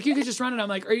 He's like, you could just run it. I'm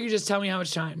like, or you could just tell me how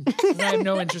much time. I have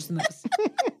no interest in this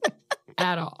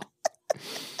at all.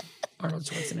 Arnold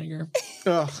Schwarzenegger.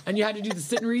 Ugh. And you had to do the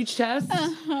sit and reach test.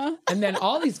 And then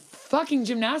all these fucking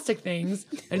gymnastic things.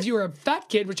 And if you were a fat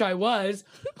kid, which I was,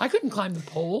 I couldn't climb the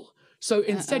pole. So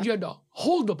instead you had to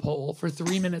hold the pole for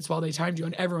 3 minutes while they timed you.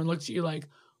 And everyone looked at you like,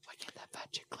 why can't that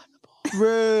fat chick climb the pole?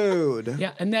 Rude.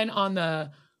 Yeah. And then on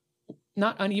the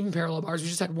not uneven parallel bars, we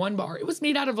just had one bar. It was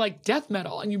made out of like death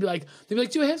metal. And you'd be like, they'd be like,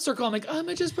 do a hip circle. I'm like,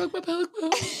 I just broke my pelvic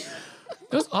bone.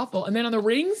 It was awful. And then on the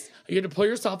rings, you had to pull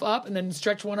yourself up and then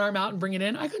stretch one arm out and bring it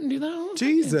in. I couldn't do that.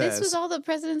 Jesus. This was all the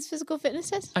president's physical fitness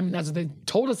test? I mean, that's what they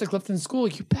told us at Clifton School,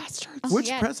 you bastards. Oh my Which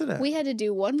God. president? We had to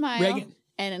do 1 mile Reagan.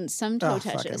 and some toe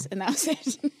fuck touches, him. and that was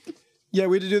it. Yeah,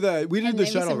 we did do the and the maybe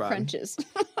shuttle some run. crunches.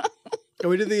 And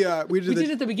we did the We did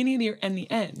it at the beginning of the year and the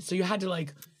end. So you had to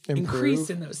like increase Improve.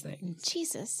 in those things.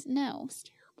 Jesus, no.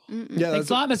 yeah. Thanks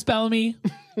a lot, Miss Bellamy.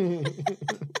 Mine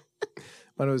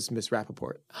was Miss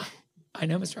Rappaport. I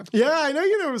know, Mr. Rappaport. Yeah, I know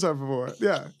you know Miss Rappaport.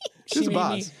 Yeah, she's a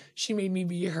boss. She made me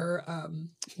be her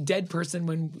dead person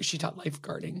when she taught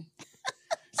lifeguarding.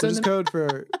 So just then- code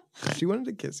for she wanted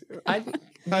to kiss you. I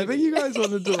think you guys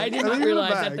wanted to. I did think not you were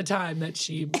realize back. at the time that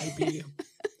she might be.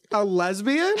 A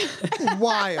lesbian?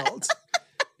 Wild.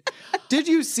 Did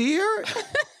you see her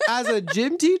as a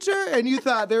gym teacher and you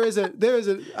thought there is a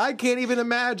I can't even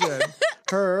imagine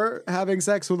her having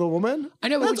sex with a woman? I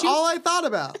know, but That's would you- all I thought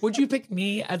about. Would you pick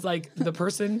me as like the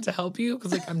person to help you?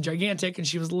 Because like I'm gigantic and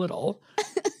she was little.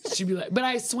 She'd be like, but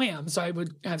I swam, so I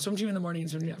would have swim team in the morning and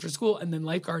swim team after school, and then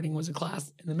lifeguarding was a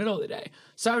class in the middle of the day.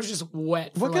 So I was just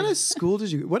wet. What kind of school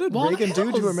did you? What did Walnut Reagan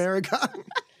do to Hills. America?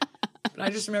 But I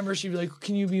just remember she'd be like,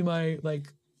 "Can you be my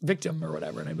like victim or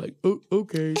whatever?" And I'd be like, "Oh,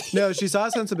 okay." No, she saw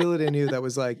a sensibility in you that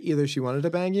was like either she wanted to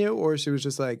bang you or she was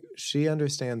just like she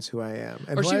understands who I am.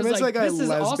 And Or she who I am was is like, a "This is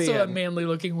also a lesbian.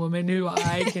 manly-looking woman who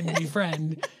I can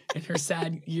befriend in her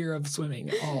sad year of swimming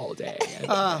all day."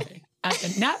 every day." At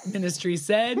the Nap Ministry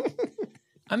said,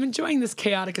 "I'm enjoying this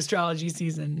chaotic astrology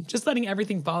season, just letting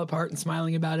everything fall apart and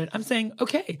smiling about it. I'm saying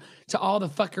okay to all the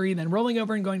fuckery, then rolling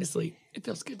over and going to sleep. It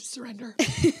feels good to surrender."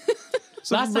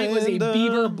 Last night was a Surrender.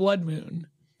 beaver blood moon.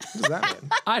 What does that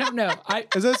mean? I don't know.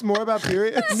 Is this more about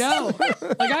periods? No.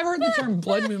 Like, I've heard the term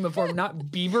blood moon before, but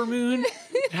not beaver moon.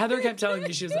 Heather kept telling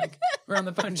me, she was like, we're on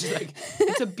the phone, she's like,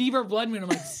 it's a beaver blood moon. I'm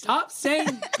like, stop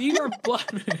saying beaver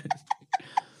blood moon.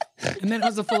 And then it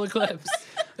was a full eclipse.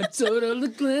 A total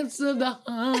eclipse of the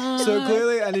heart. So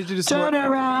clearly, I need you to Turn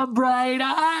around, bright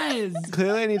eyes.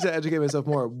 Clearly, I need to educate myself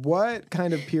more. What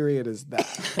kind of period is that?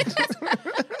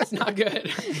 It's not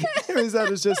good. Is that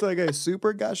just like a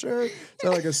super gusher? Is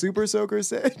that like a super soaker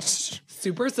sitch?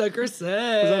 Super soaker Is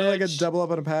that like a sitch. double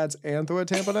up on a pads and throw a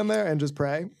tampon in there and just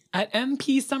pray? At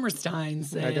MP Summerstein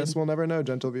said, I guess we'll never know,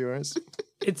 gentle viewers.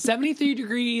 it's 73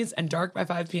 degrees and dark by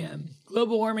 5 p.m.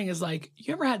 Global warming is like,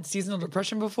 you ever had seasonal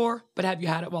depression before, but have you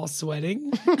had it while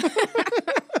sweating?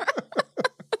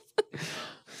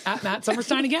 At Matt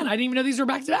Summerstein again. I didn't even know these were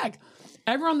back to back.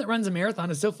 Everyone that runs a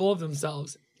marathon is so full of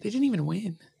themselves. They didn't even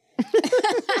win.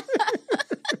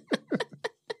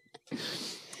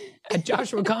 And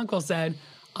Joshua Conkle said,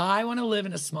 I want to live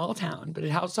in a small town, but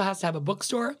it also has to have a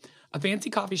bookstore, a fancy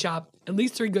coffee shop, at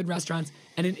least 3 good restaurants,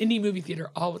 and an indie movie theater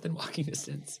all within walking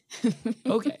distance.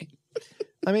 Okay,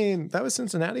 I mean, that was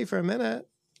Cincinnati for a minute.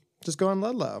 Just go on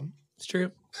Ludlow. it's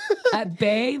true. At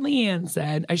Bay, Leanne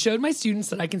said, I showed my students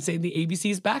that I can say the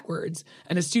ABCs backwards,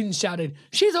 and a student shouted,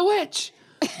 she's a witch!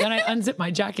 Then I unzipped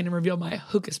my jacket and revealed my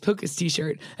Hocus Pocus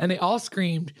t-shirt, and they all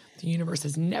screamed, the universe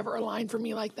has never aligned for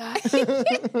me like that.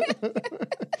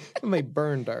 And they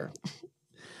burned her.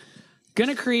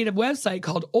 Gonna create a website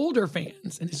called Older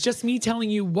Fans, and it's just me telling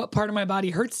you what part of my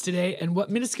body hurts today and what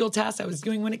minuscule task I was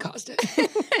doing when it caused it.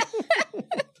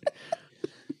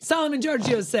 Solomon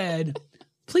Giorgio said,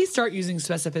 please start using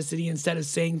specificity instead of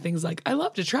saying things like, I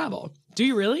love to travel. Do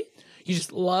you really? You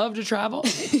just love to travel?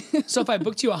 So if I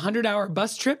booked you a 100-hour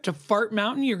bus trip to Fart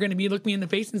Mountain, you're going to look me in the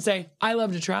face and say, I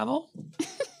love to travel?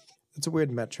 It's a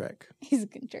weird metric. He's a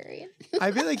contrarian.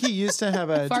 I feel like he used to have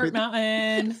a Fart tweet.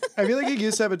 Mountain. I feel like he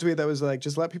used to have a tweet that was like,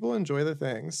 just let people enjoy the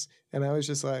things. And I was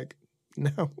just like,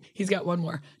 no. He's got one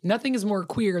more. Nothing is more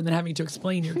queer than having to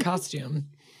explain your costume.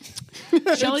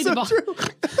 Shelley so Duvall. true.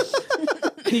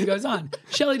 And he goes on.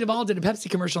 Shelley Duvall did a Pepsi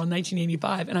commercial in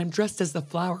 1985, and I'm dressed as the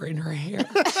flower in her hair.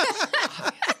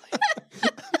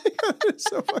 It's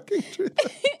so fucking true.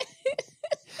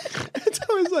 It's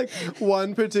always like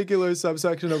one particular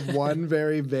subsection of one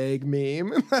very vague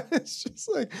meme. It's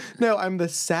just like, no, I'm the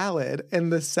salad,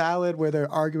 and the salad where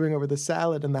they're arguing over the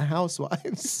salad and the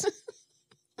housewives.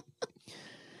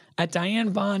 At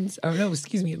Diane Bond's, oh no,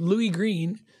 excuse me, Louis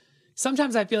Green.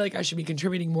 Sometimes I feel like I should be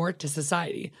contributing more to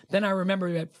society. Then I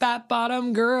remember that fat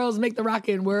bottom girls make the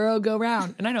rockin' world go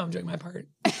round. And I know I'm doing my part.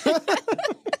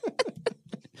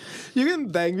 You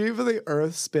can thank me for the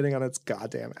earth spinning on its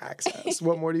goddamn axis.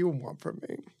 What more do you want from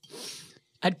me?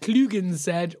 At Klugen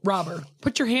said, Robber,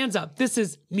 put your hands up. This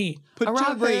is me. Put a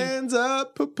robbery. your hands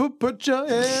up. Put your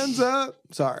hands up.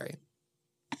 Sorry.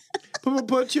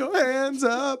 Put your hands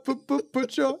up.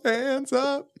 Put your hands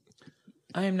up.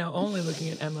 I am now only looking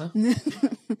at Emma.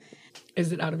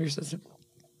 Is it out of your system?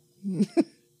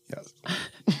 Yes.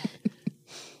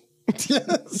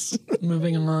 Yes.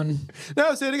 Moving on.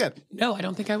 No, say it again. No, I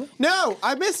don't think I will. No,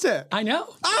 I missed it. I know.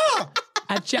 Ah!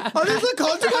 At Jeff. Are these the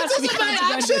consequences of my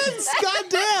Consequences. actions? God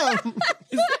damn.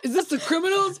 Is this the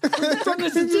criminals from the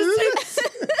statistics?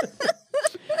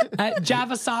 At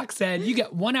Java Sock said, you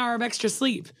get 1 hour of extra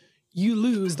sleep. You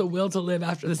lose the will to live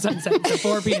after the sunset at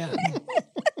 4 p.m.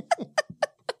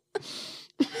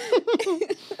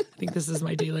 I think this is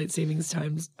my daylight savings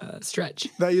times stretch.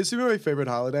 That used to be my favorite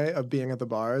holiday of being at the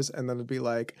bars, and then it'd be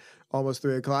like almost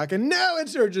 3 o'clock, and no,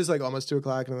 it's or just like almost 2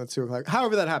 o'clock, and then it's 2 o'clock.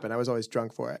 However that happened, I was always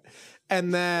drunk for it.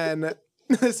 And then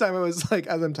this time it was like,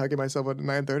 as I'm tucking myself at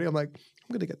 9:30, I'm like,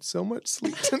 I'm gonna get so much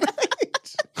sleep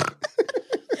tonight.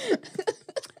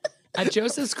 At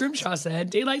Joseph Scrimshaw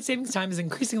said, daylight savings time is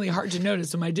increasingly hard to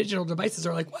notice when my digital devices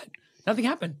are like, what? Nothing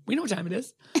happened. We know what time it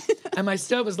is. And my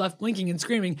stove is left blinking and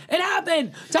screaming, it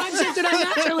happened! Time shifted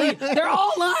unnaturally! They're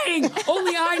all lying!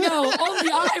 Only I know!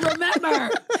 Only I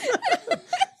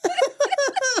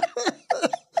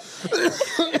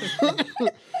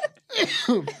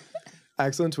remember!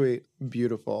 Excellent tweet.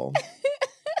 Beautiful.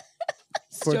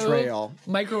 Stove, Portrayal.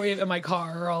 microwave, and my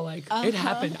car are all like, it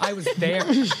happened. I was there.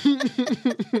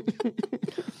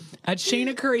 At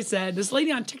Shayna Curry said, this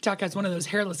lady on TikTok has one of those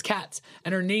hairless cats,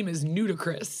 and her name is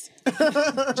Nudicrous.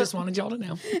 Just wanted y'all to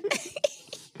know.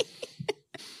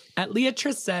 At Leah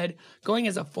Triss said, going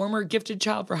as a former gifted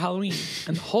child for Halloween,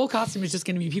 and the whole costume is just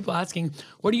going to be people asking,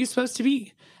 what are you supposed to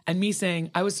be? And me saying,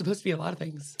 I was supposed to be a lot of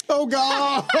things. Oh,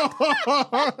 God.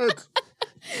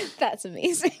 That's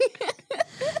amazing.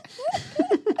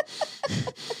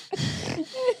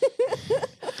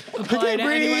 apply to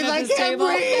anyone at this table.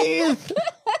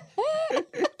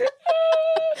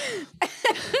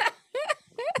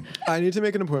 I need to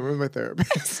make an appointment with my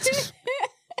therapist.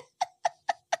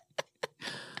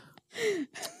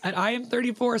 At I am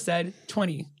 34 said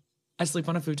 20. I sleep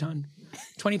on a futon.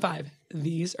 25.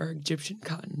 These are Egyptian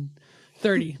cotton.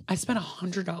 30. I spent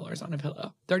 $100 on a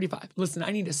pillow. 35. Listen,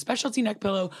 I need a specialty neck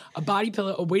pillow, a body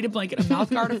pillow, a weighted blanket, a mouth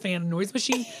guard, a fan, a noise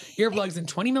machine, earplugs, and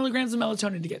 20 milligrams of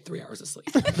melatonin to get 3 hours of sleep.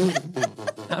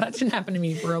 Now, that didn't happen to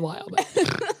me for a while, but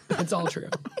it's all true.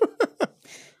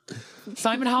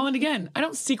 Simon Holland again. I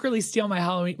don't secretly steal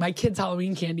my kids'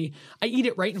 Halloween candy. I eat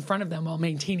it right in front of them while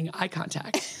maintaining eye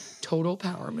contact. Total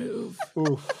power move.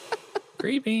 Oof.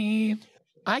 Creepy.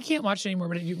 I can't watch it anymore,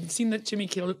 but you've seen the Jimmy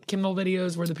Kimmel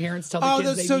videos where the parents tell the kids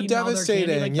that's they've so eaten all their candy.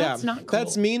 devastating. Like, Yeah, that's not cool.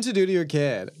 That's mean to do to your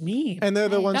kid. Mean. And they're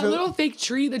the ones that who little fake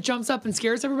tree that jumps up and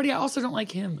scares everybody. I also don't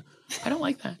like him. I don't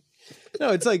like that. No,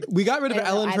 it's like we got rid of I don't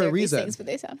know Ellen for either a of these reason. things, but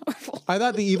they sound horrible. I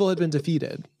thought the evil had been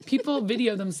defeated. People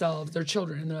video themselves, their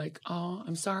children, and they're like, "Oh,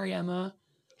 I'm sorry, Emma.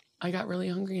 I got really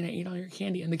hungry and I ate all your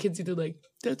candy." And the kids either like,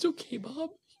 "That's okay, Bob.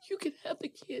 You can have the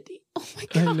candy. Oh my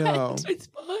god. I know. It's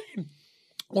fine."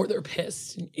 Or they're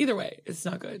pissed. Either way, it's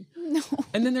not good. No.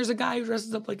 And then there's a guy who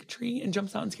dresses up like a tree and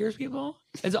jumps out and scares people.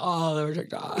 It's all over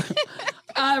TikTok.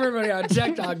 Everybody on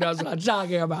TikTok knows what I'm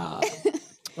talking about.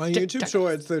 On YouTube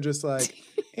Shorts, they're just like,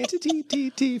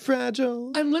 anti-T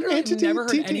fragile. I've literally Anti-T- never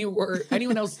heard T-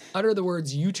 anyone else utter the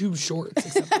words YouTube Shorts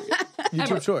except for you.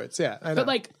 YouTube Ever. Shorts, yeah. I know. But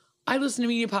like, I listen to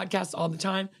media podcasts all the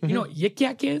time. You know what Yik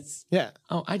Yak is? yeah.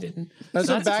 Oh, I didn't. That's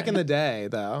So from back in the exciting. day,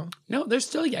 though. No, there's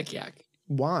still Yik Yak.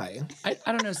 Why? I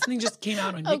don't know. Something just came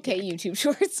out on Yik Okay, YouTube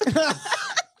Shorts.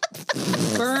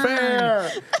 Burn.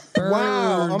 Fair. Burn.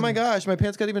 Wow. Oh my gosh, my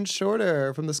pants got even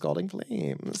shorter from the scalding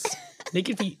flames.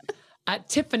 Naked Feet. At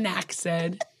Tiffanac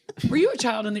said, were you a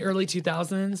child in the early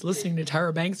 2000s listening to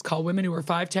Tyra Banks call women who are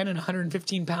 5'10 and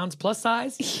 115 pounds plus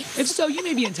size? If so, you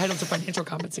may be entitled to financial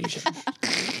compensation.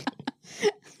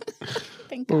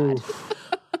 Thank God.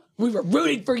 We were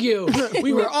rooting for you.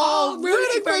 We were all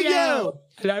rooting for you.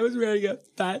 And I was wearing a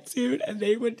fat suit and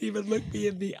they wouldn't even look me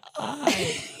in the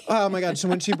eye. Oh my god! So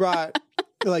when she brought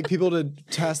like people to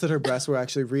test that her breasts were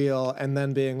actually real, and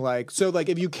then being like, so like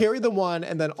if you carry the one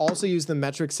and then also use the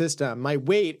metric system, my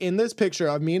weight in this picture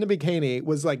of me in a bikini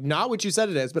was like not what you said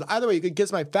it is. But either way, you could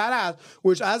kiss my fat ass,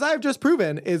 which as I've just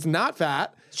proven is not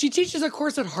fat. She teaches a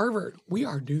course at Harvard. We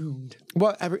are doomed.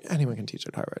 Well, anyone can teach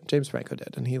at Harvard. James Franco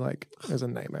did, and he like is a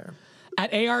nightmare.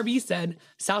 At ARB said,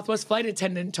 Southwest flight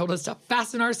attendant told us to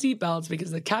fasten our seatbelts because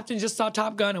the captain just saw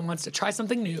Top Gun and wants to try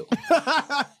something new.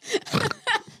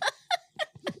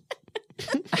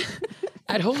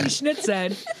 At Holy Schnitt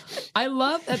said, I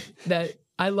love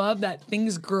that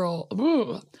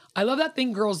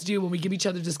thing girls do when we give each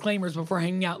other disclaimers before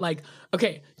hanging out. Like,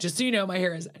 okay, just so you know, my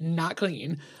hair is not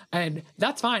clean. And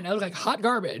that's fine. I look like hot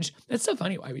garbage. It's so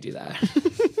funny why we do that.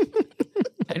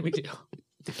 And we do.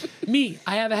 Me,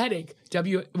 I have a headache.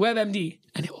 WebMD,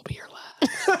 and it will be your last.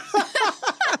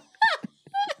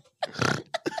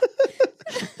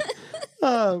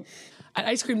 At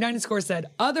Ice Cream Dining Score said,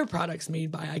 other products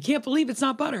made by I can't believe it's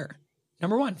not butter.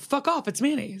 Number 1, fuck off, it's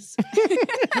mayonnaise.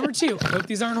 Number 2, I hope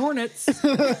these aren't hornets.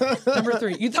 Number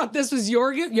 3, you thought this was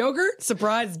yogurt?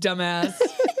 Surprise, dumbass.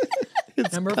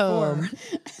 Number 4,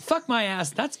 fuck my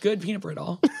ass, that's good peanut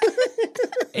brittle.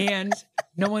 And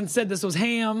no one said this was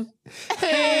ham.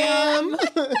 Ham!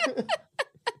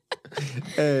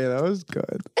 Hey, that was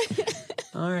good.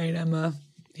 All right, Emma.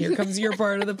 Here comes your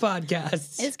part of the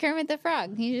podcast. It's Kermit the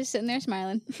Frog. He's just sitting there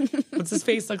smiling. What's his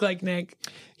face look like, Nick?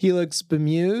 He looks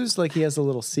bemused, like he has a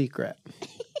little secret.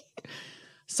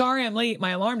 Sorry I'm late. My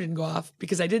alarm didn't go off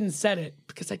because I didn't set it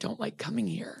because I don't like coming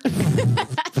here.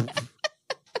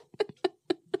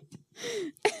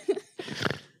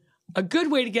 A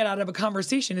good way to get out of a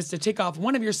conversation is to take off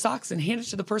one of your socks and hand it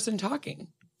to the person talking.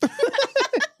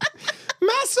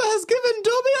 Master has given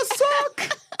Dobby a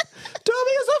sock.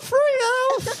 Dobby is a free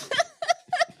elf.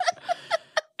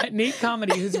 At Nate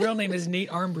Comedy, whose real name is Nate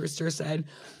Armbruster, said,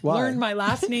 learned my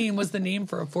last name was the name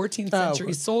for a 14th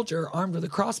century soldier armed with a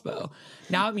crossbow.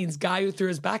 Now it means guy who threw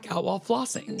his back out while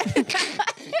flossing.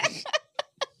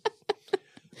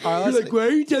 You're like, why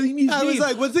are you telling me his I was name?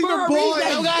 like, what's in your boy?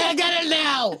 I got it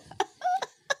now.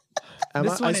 Emma,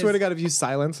 This one I swear is- to God, if you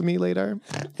silence me later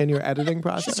in your editing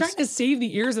process. She's trying to save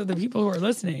the ears of the people who are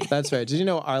listening. That's right. Did you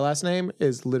know our last name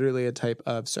is literally a type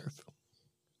of surf?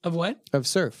 Of what? Of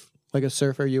surf. Like a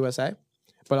surfer USA.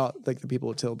 But like the people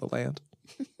who tilled the land.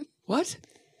 What?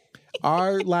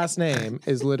 Our last name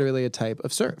is literally a type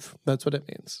of surf. That's what it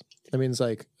means. It means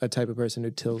like a type of person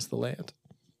who tills the land.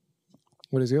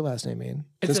 What does your last name mean?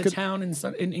 It's This a could town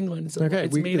in England. So Okay,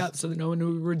 it's we- made this- up so that no one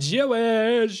knew we were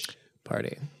Jewish.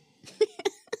 party.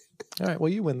 All right.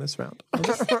 Well, you win this round.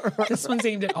 This one's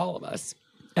aimed at all of us.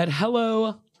 At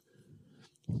Hello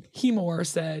Hemore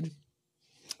said,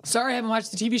 sorry I haven't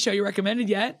watched the TV show you recommended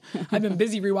yet. I've been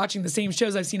busy rewatching the same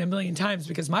shows I've seen a million times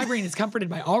because my brain is comforted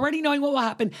by already knowing what will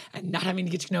happen and not having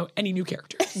to get to know any new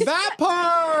characters. That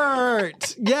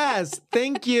part. Yes.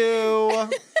 Thank you.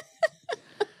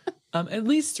 At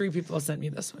least 3 people have sent me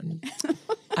this one.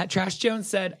 At Trash Jones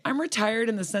said, I'm retired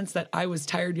in the sense that I was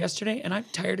tired yesterday and I'm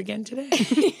tired again today.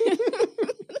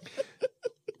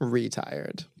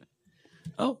 Retired.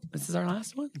 Oh, this is our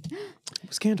last one.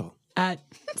 Scandal. At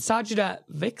Sajida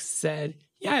Vix said,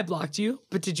 yeah, I blocked you,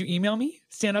 but did you email me?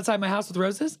 Stand outside my house with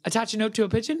roses? Attach a note to a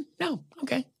pigeon? No.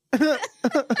 Okay. I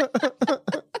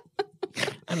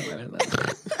don't remember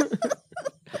that.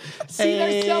 See,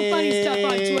 there's still funny stuff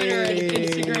on Twitter and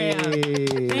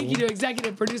Instagram. Thank you to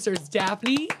executive producers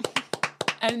Daphne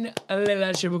and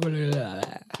Lila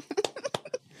Shibugulula.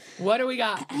 What do we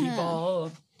got,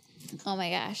 people? Oh my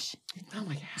gosh. Oh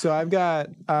my God. So I've got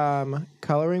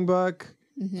coloring book.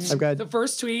 I've got The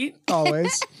first tweet.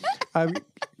 always.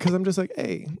 Because I'm just like,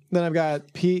 hey. Then I've got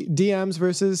DMs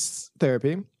versus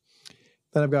therapy.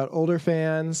 Then I've got older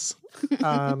fans,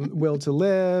 will to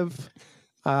live,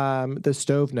 the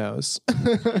stove knows.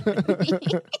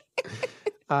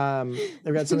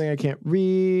 I've got something I can't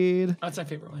read. That's my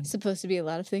favorite one. Supposed to be a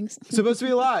lot of things. Supposed to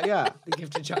be a lot, yeah. The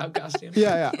gifted child costume.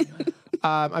 Yeah.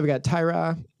 I've got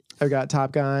Tyra. I've got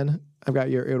Top Gun. I've got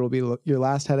it'll be your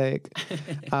last headache.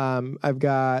 I've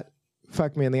got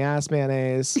fuck me in the ass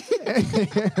mayonnaise.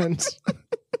 And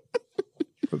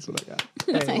that's what I got.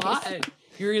 That's a Hey, lot.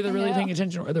 You're either really know. paying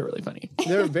attention or they're really funny.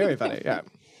 they're very funny, yeah.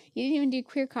 You didn't even do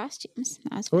queer costumes.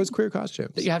 That was What was queer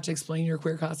costumes? That you have to explain your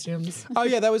queer costumes. Oh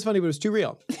yeah, that was funny, but it was too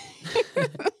real.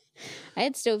 I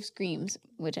had Stove Screams,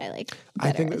 which I like.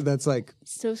 I think that's like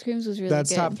Stove Screams was really that's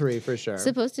good. top 3 for sure.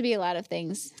 Supposed to be a lot of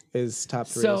things. Is top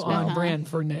 3 So as well. on brand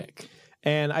for Nick.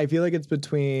 And I feel like it's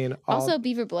between all. Also,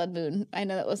 Beaver Blood Moon. I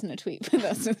know that wasn't a tweet, but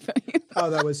that's so funny. Oh,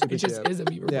 that was super It just cute. is a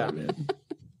beaver Yeah. man.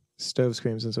 Stove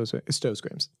screams and stove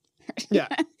screams. Yeah.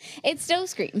 It's Stove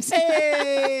Screams.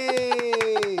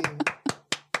 Hey.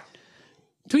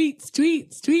 Tweets.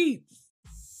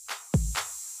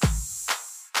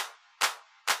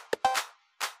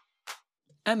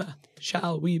 Emma,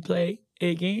 shall we play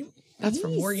a game? That's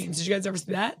from War Games. Did you guys ever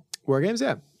see that? War games,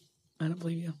 yeah. I don't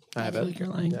believe you. I feel haven't. like you're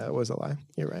lying. Yeah, it was a lie.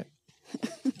 You're right.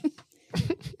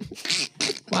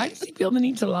 Why does he feel the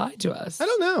need to lie to us? I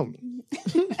don't know.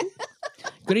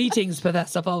 Greetings,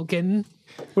 Professor Falcon.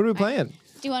 What are we playing?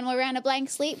 Do you want one more round of blank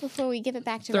slate before we give it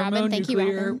back to Robin? Thank you,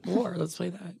 Thermonuclear Robin. war. Let's play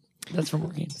that. That's from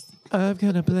War Games. I've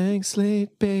got a blank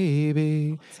slate,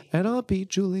 baby, and I'll beat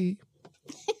Julie.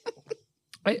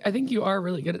 I think you are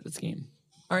really good at this game.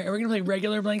 All right, are we going to play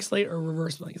regular blank slate or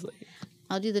reverse blank slate?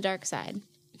 I'll do the dark side.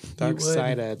 Dark would.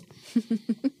 sided.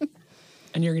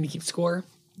 And you're going to keep score?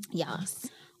 Yes.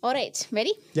 All right.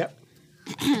 Ready? Yep.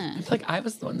 I feel like I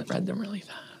was the one that read them really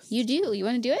fast. You do. You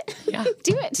want to do it? Yeah.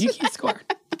 Do it. You keep score.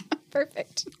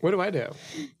 Perfect. What do I do?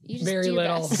 You just Very do your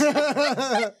little.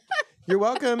 best. You're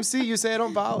welcome. See, you say I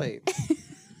don't volley.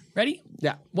 Ready?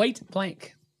 Yeah. White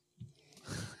blank.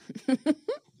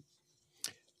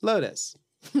 Lotus.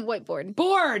 Whiteboard.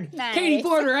 Board. Nice. Katie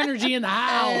Porter energy in the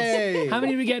house. Hey. How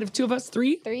many did we get? If 2 of us?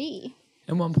 3? 3.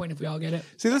 And 1 point if we all get it.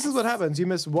 See, this is what happens. You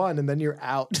miss one and then you're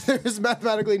out. There's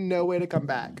mathematically no way to come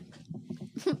back.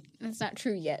 That's not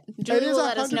true yet. Julie is will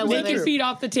let us know 100% whether. Naked true. feet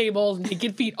off the table.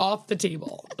 Naked feet off the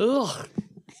table. Ugh.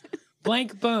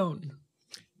 Blank bone.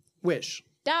 Wish.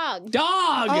 Dog.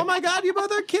 Dog. Oh my God, you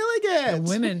both are killing it.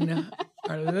 Women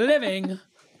are living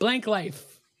blank life.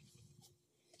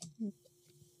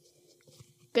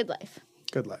 Good life.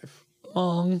 Good life.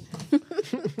 Long.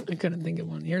 I couldn't think of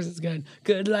one. Yours is good.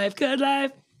 Good life. Good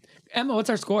life. Emma, what's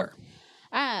our score?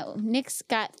 Oh, Nick's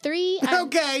got 3.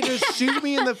 Okay, just shoot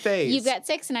me in the face. You've got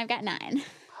 6 and I've got 9.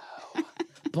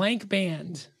 Blank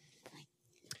band.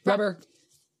 Rubber.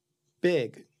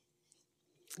 big.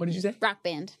 What did you say? Rock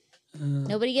band.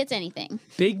 Nobody gets anything.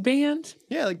 Big band.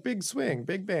 Yeah, like big swing,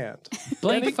 big band.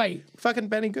 Blank Benny- fight. Fucking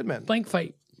Benny Goodman. Blank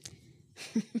fight.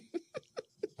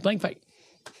 Blank fight.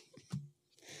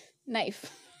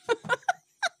 Knife.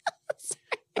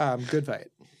 Good fight.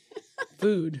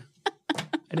 Food.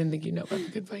 I didn't think you'd know about the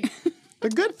good fight. The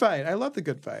good fight. I love the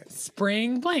good fight.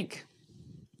 Spring blank.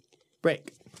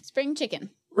 Break. Spring chicken.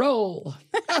 Roll.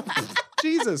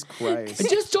 Jesus I Christ.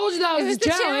 just told you that was, was the the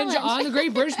challenge challenge. on the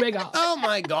Great British Bake Off. Oh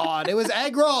my God, it was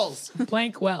egg rolls.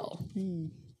 Blank well.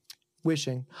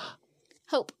 Wishing.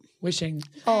 Hope. Wishing.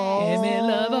 Give me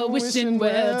love, a wishing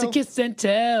well to kiss and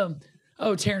tell.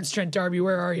 Oh, Terrence Trent D'Arby,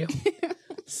 where are you?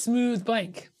 Smooth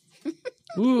blank.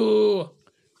 Ooh,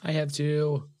 I have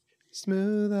two.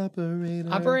 Smooth operator.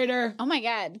 Operator. Oh my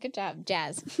God. Good job,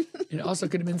 Jazz. It also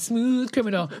could have been smooth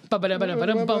criminal.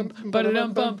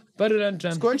 Ba-ba-da-ba-da-ba-dum-bum,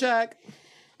 Score check.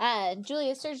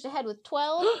 Julia surged ahead with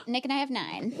 12. Nick and I have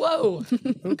 9. Whoa.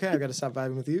 Okay, I got to stop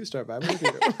vibing with you. Start vibing with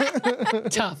you.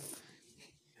 Tough.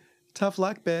 Tough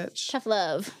luck, bitch. Tough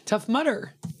love. Tough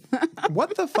Mudder.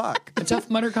 What the fuck? A Tough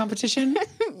Mudder competition.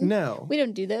 No. We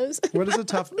don't do those. What is a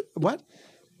tough? What?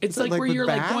 It's that like like where with you're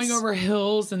like bass? going over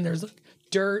hills and there's like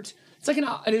dirt. It's like an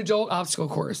adult obstacle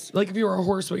course. Like if you were a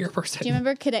horse, but you're a person. Do you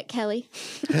remember Cadet Kelly?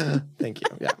 Thank you.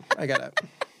 Yeah, I got it.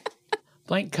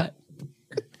 Blank cut.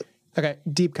 Okay,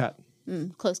 deep cut.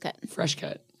 Close cut. Fresh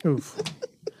cut. Oof.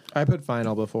 I put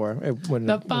final before. It wouldn't.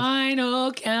 The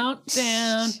final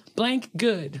countdown. Blank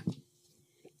good.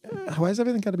 Why has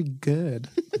everything got to be good?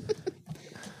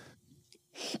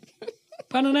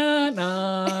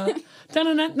 Ba-na-na-na.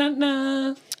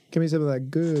 Da-na-na-na-na. Give me some of that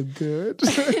good.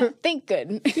 Think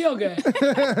good. Feel good.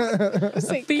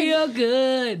 Like, Feel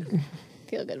good.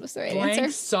 feel good was the right Blank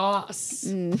answer.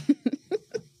 sauce.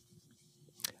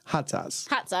 Hot sauce.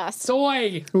 Hot sauce.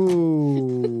 Soy.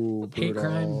 Ooh, Hate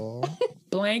crime. brutal.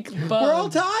 Blank We're all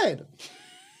bug. tied.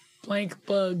 Blank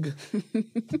bug.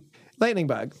 Lightning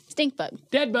bug. Stink bug.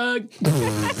 Dead bug.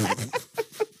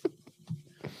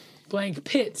 Blank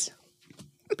pit.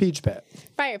 Peach pit.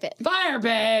 Fire pit. Fire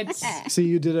pit. See,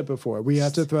 you did it before. We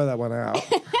have to throw that one out.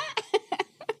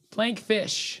 Blank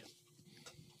fish.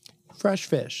 Fresh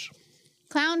fish.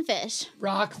 Clownfish.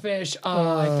 Rockfish.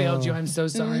 Oh, I failed you. I'm so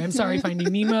sorry. I'm sorry,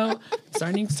 Finding Nemo.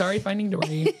 Sorry, Finding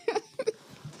Dory.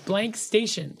 Blank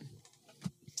station.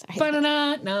 Sorry.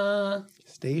 Ba-na-na-na.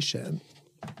 Station.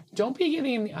 Don't be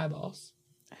giving him the eyeballs.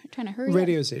 I'm trying to hurry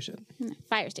Radio station. up.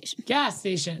 Fire station. Gas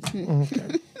station.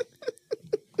 Okay.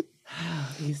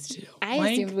 These two. I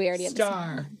Blank assumed we already had the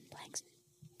star. Blanks.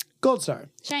 Gold star.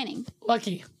 Shining.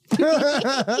 Lucky.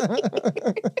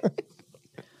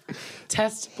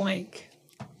 Test blank.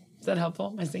 Is that helpful?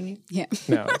 My singing? Yeah.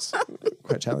 No, it's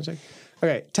quite challenging.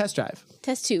 Okay, test drive.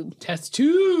 Test tube. Test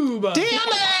tube.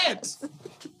 Damn it!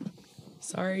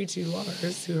 Sorry to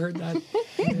Lars who heard that.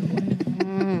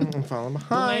 I'm falling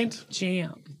behind. Blank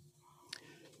jam.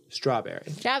 Strawberry.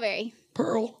 Strawberry.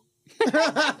 Pearl.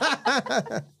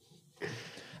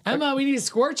 Emma, we need a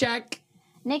score check.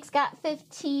 Nick's got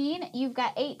 15. You've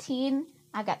got 18.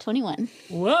 I've got 21.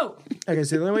 Whoa. Okay,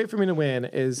 so the only way for me to win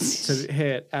is to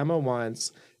hit Emma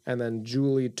once and then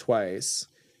Julie twice.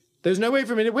 There's no way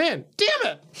for me to win.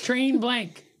 Damn it! Train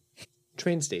blank.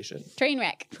 Train station. Train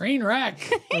wreck. Train wreck.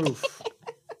 Oof.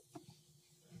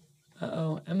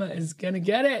 Uh-oh, Emma is gonna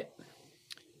get it.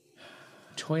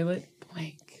 Toilet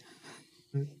blank.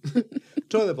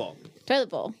 Toilet bowl. Toilet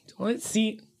bowl. Toilet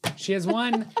seat. She has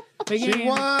one. Big She game.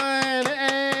 won!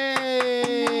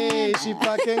 Hey! She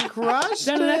fucking crushed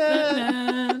it!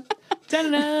 Da-na-na-na-na.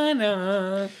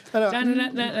 Da-na-na-na. I know.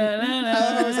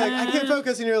 Da-na-na-na-na-na. I was like, I can't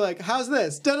focus, and you're like, how's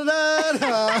this?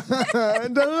 Da-da-da-da!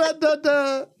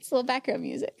 Da-da-da-da-da! It's a little background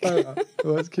music. Oh,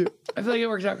 that's cute. I feel like it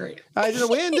worked out great. I didn't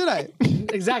win, did I?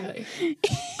 Exactly.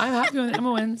 I'm happy when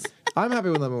Emma wins. I'm happy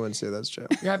when Lemon wins, too. That's true.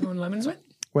 You're happy when Lemons win?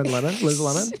 When Lemon? Liz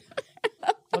Lemon?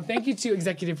 Well, thank you to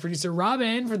executive producer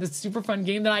Robin for this super fun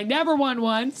game that I never won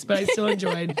once, but I still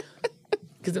enjoyed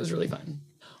because it was really fun.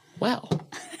 Well,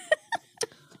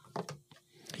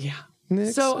 yeah.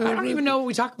 Nick's So I don't over- even know what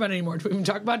we talk about anymore. Do we even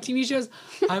talk about TV shows?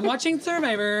 I'm watching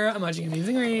Survivor. I'm watching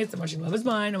Amazing Race. I'm watching Love Is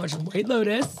Blind. I'm watching White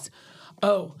Lotus.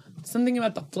 Oh, something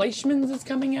about the Fleischmans is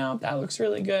coming out. That looks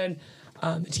really good.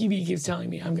 The TV keeps telling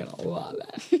me I'm gonna love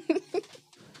it.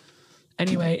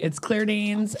 Anyway, it's Claire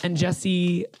Danes and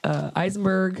Jesse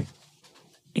Eisenberg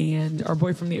and our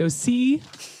boy from the OC.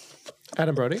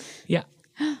 Adam Brody. Yeah.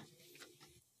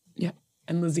 Yeah.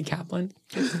 And Lizzie Kaplan.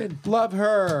 Looks good. Love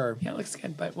her. Yeah, it looks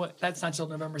good. But what? That's not till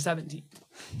November 17th.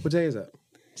 What day is it?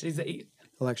 Today's the 8th.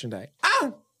 Election day.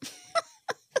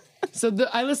 So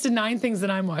I listed 9 things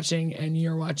that I'm watching, and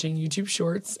you're watching YouTube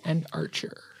Shorts and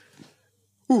Archer.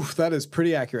 Oof, that is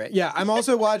pretty accurate. Yeah, I'm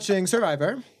also watching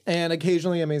Survivor and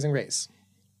occasionally Amazing Race.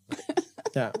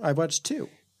 Yeah, I've watched 2.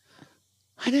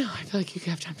 I know. I feel like you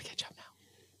have time to catch up now.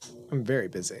 I'm very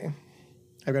busy.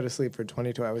 I've got to sleep for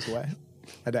 22 hours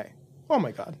a day. Oh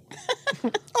my God.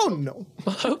 Oh no.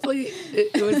 Well, hopefully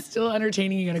it was still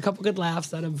entertaining. You got a couple good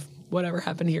laughs out of whatever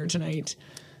happened here tonight.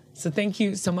 So thank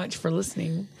you so much for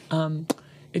listening.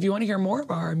 if you want to hear more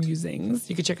of our musings,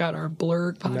 you can check out our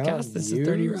Blurg podcast. This is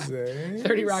 30 Rock.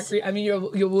 30 Rock. I mean,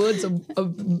 your words are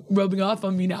rubbing off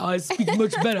on me now. I speak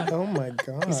much better. Oh my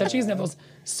God. He's touching his nipples.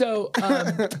 So,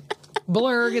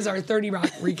 Blurg is our 30 Rock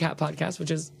recap podcast,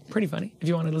 which is pretty funny if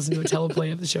you want to listen to a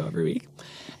teleplay of the show every week.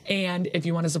 And if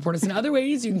you want to support us in other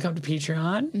ways, you can come to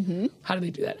Patreon. Mm-hmm. How do they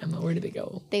do that, Emma? Where do they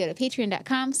go? They go to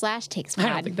patreon.com/takespod. I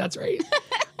don't think that's right.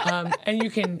 And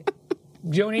you can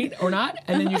donate or not,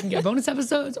 and then you can get bonus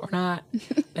episodes or not,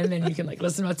 and then you can like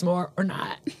listen to us more or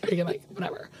not, or you can like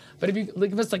whatever. But if you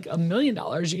give us like $1 million,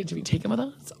 you get to be taken with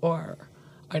us or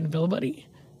an availability.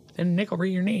 And Nick will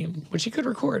read your name, which he could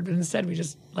record, but instead we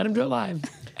just let him do it live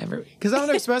every week. Because I want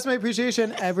to express my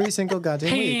appreciation every single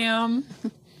goddamn week. Pam.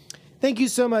 Thank you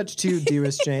so much to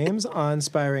Dearest James,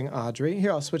 awe-inspiring Audrey.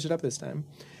 Here, I'll switch it up this time.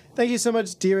 Thank you so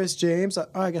much, Dearest James. Oh,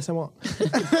 I guess I won't.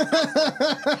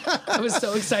 I was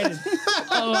so excited.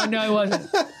 Oh, no, I wasn't.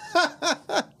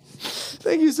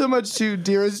 Thank you so much to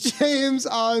Dearest James,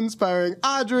 awe-inspiring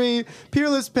Audrey,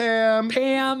 Peerless Pam,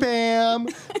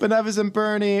 Beneficent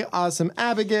Bernie, Awesome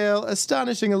Abigail,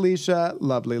 Astonishing Alicia,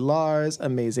 Lovely Lars,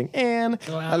 Amazing Anne,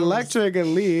 Wow. Electric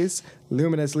Elise,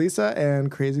 Luminous Lisa,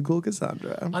 and Crazy Cool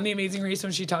Cassandra. On The Amazing Race,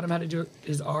 when she taught him how to do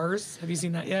his R's, have you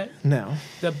seen that yet? No.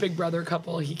 The big brother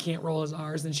couple, he can't roll his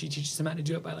R's, and she teaches him how to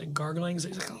do it by like gargling. So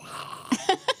he's like, oh.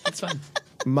 It's fun.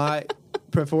 My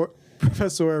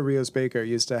Professor Rios Baker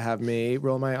used to have me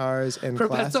roll my R's in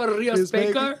class. Professor Rios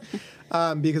Baker?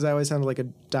 Because I always sounded like a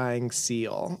dying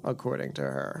seal, according to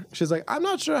her. She's like, I'm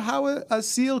not sure how a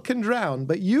seal can drown,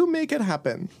 but you make it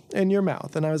happen in your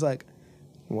mouth. And I was like,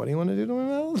 what do you want to do to my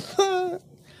mouth?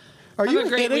 Are you Have a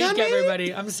great hitting week, on me?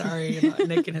 everybody. I'm sorry about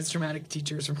Nick and his traumatic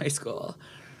teachers from high school.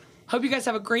 Hope you guys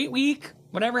have a great week.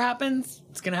 Whatever happens,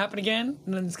 it's going to happen again,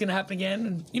 and then it's going to happen again.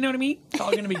 And you know what I mean? It's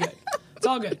all going to be good. It's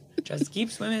all good. Just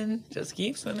keep swimming. Just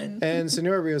keep swimming. And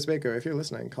Senora Rios Baker, if you're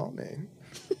listening, call me.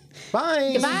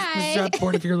 Bye. Goodbye. Mr.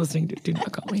 Rappaport, if you're listening, do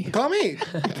not call me. Call me.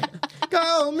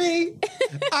 Call me.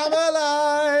 I'm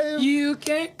alive. You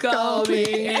can call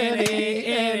me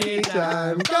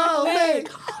anytime. Call me.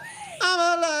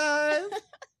 I'm alive.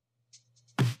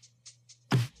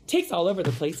 Takes All Over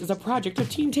the Place is a project of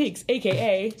Team Takes,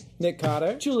 a.k.a. Nick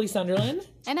Cotter. Julie Sunderland,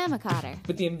 And Emma Cotter.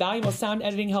 with the invaluable sound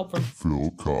editing help from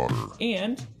Phil Cotter.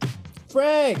 and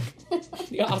Frank.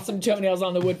 the awesome toenails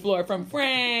on the wood floor from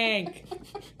Frank.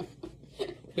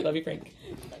 We love you, Frank.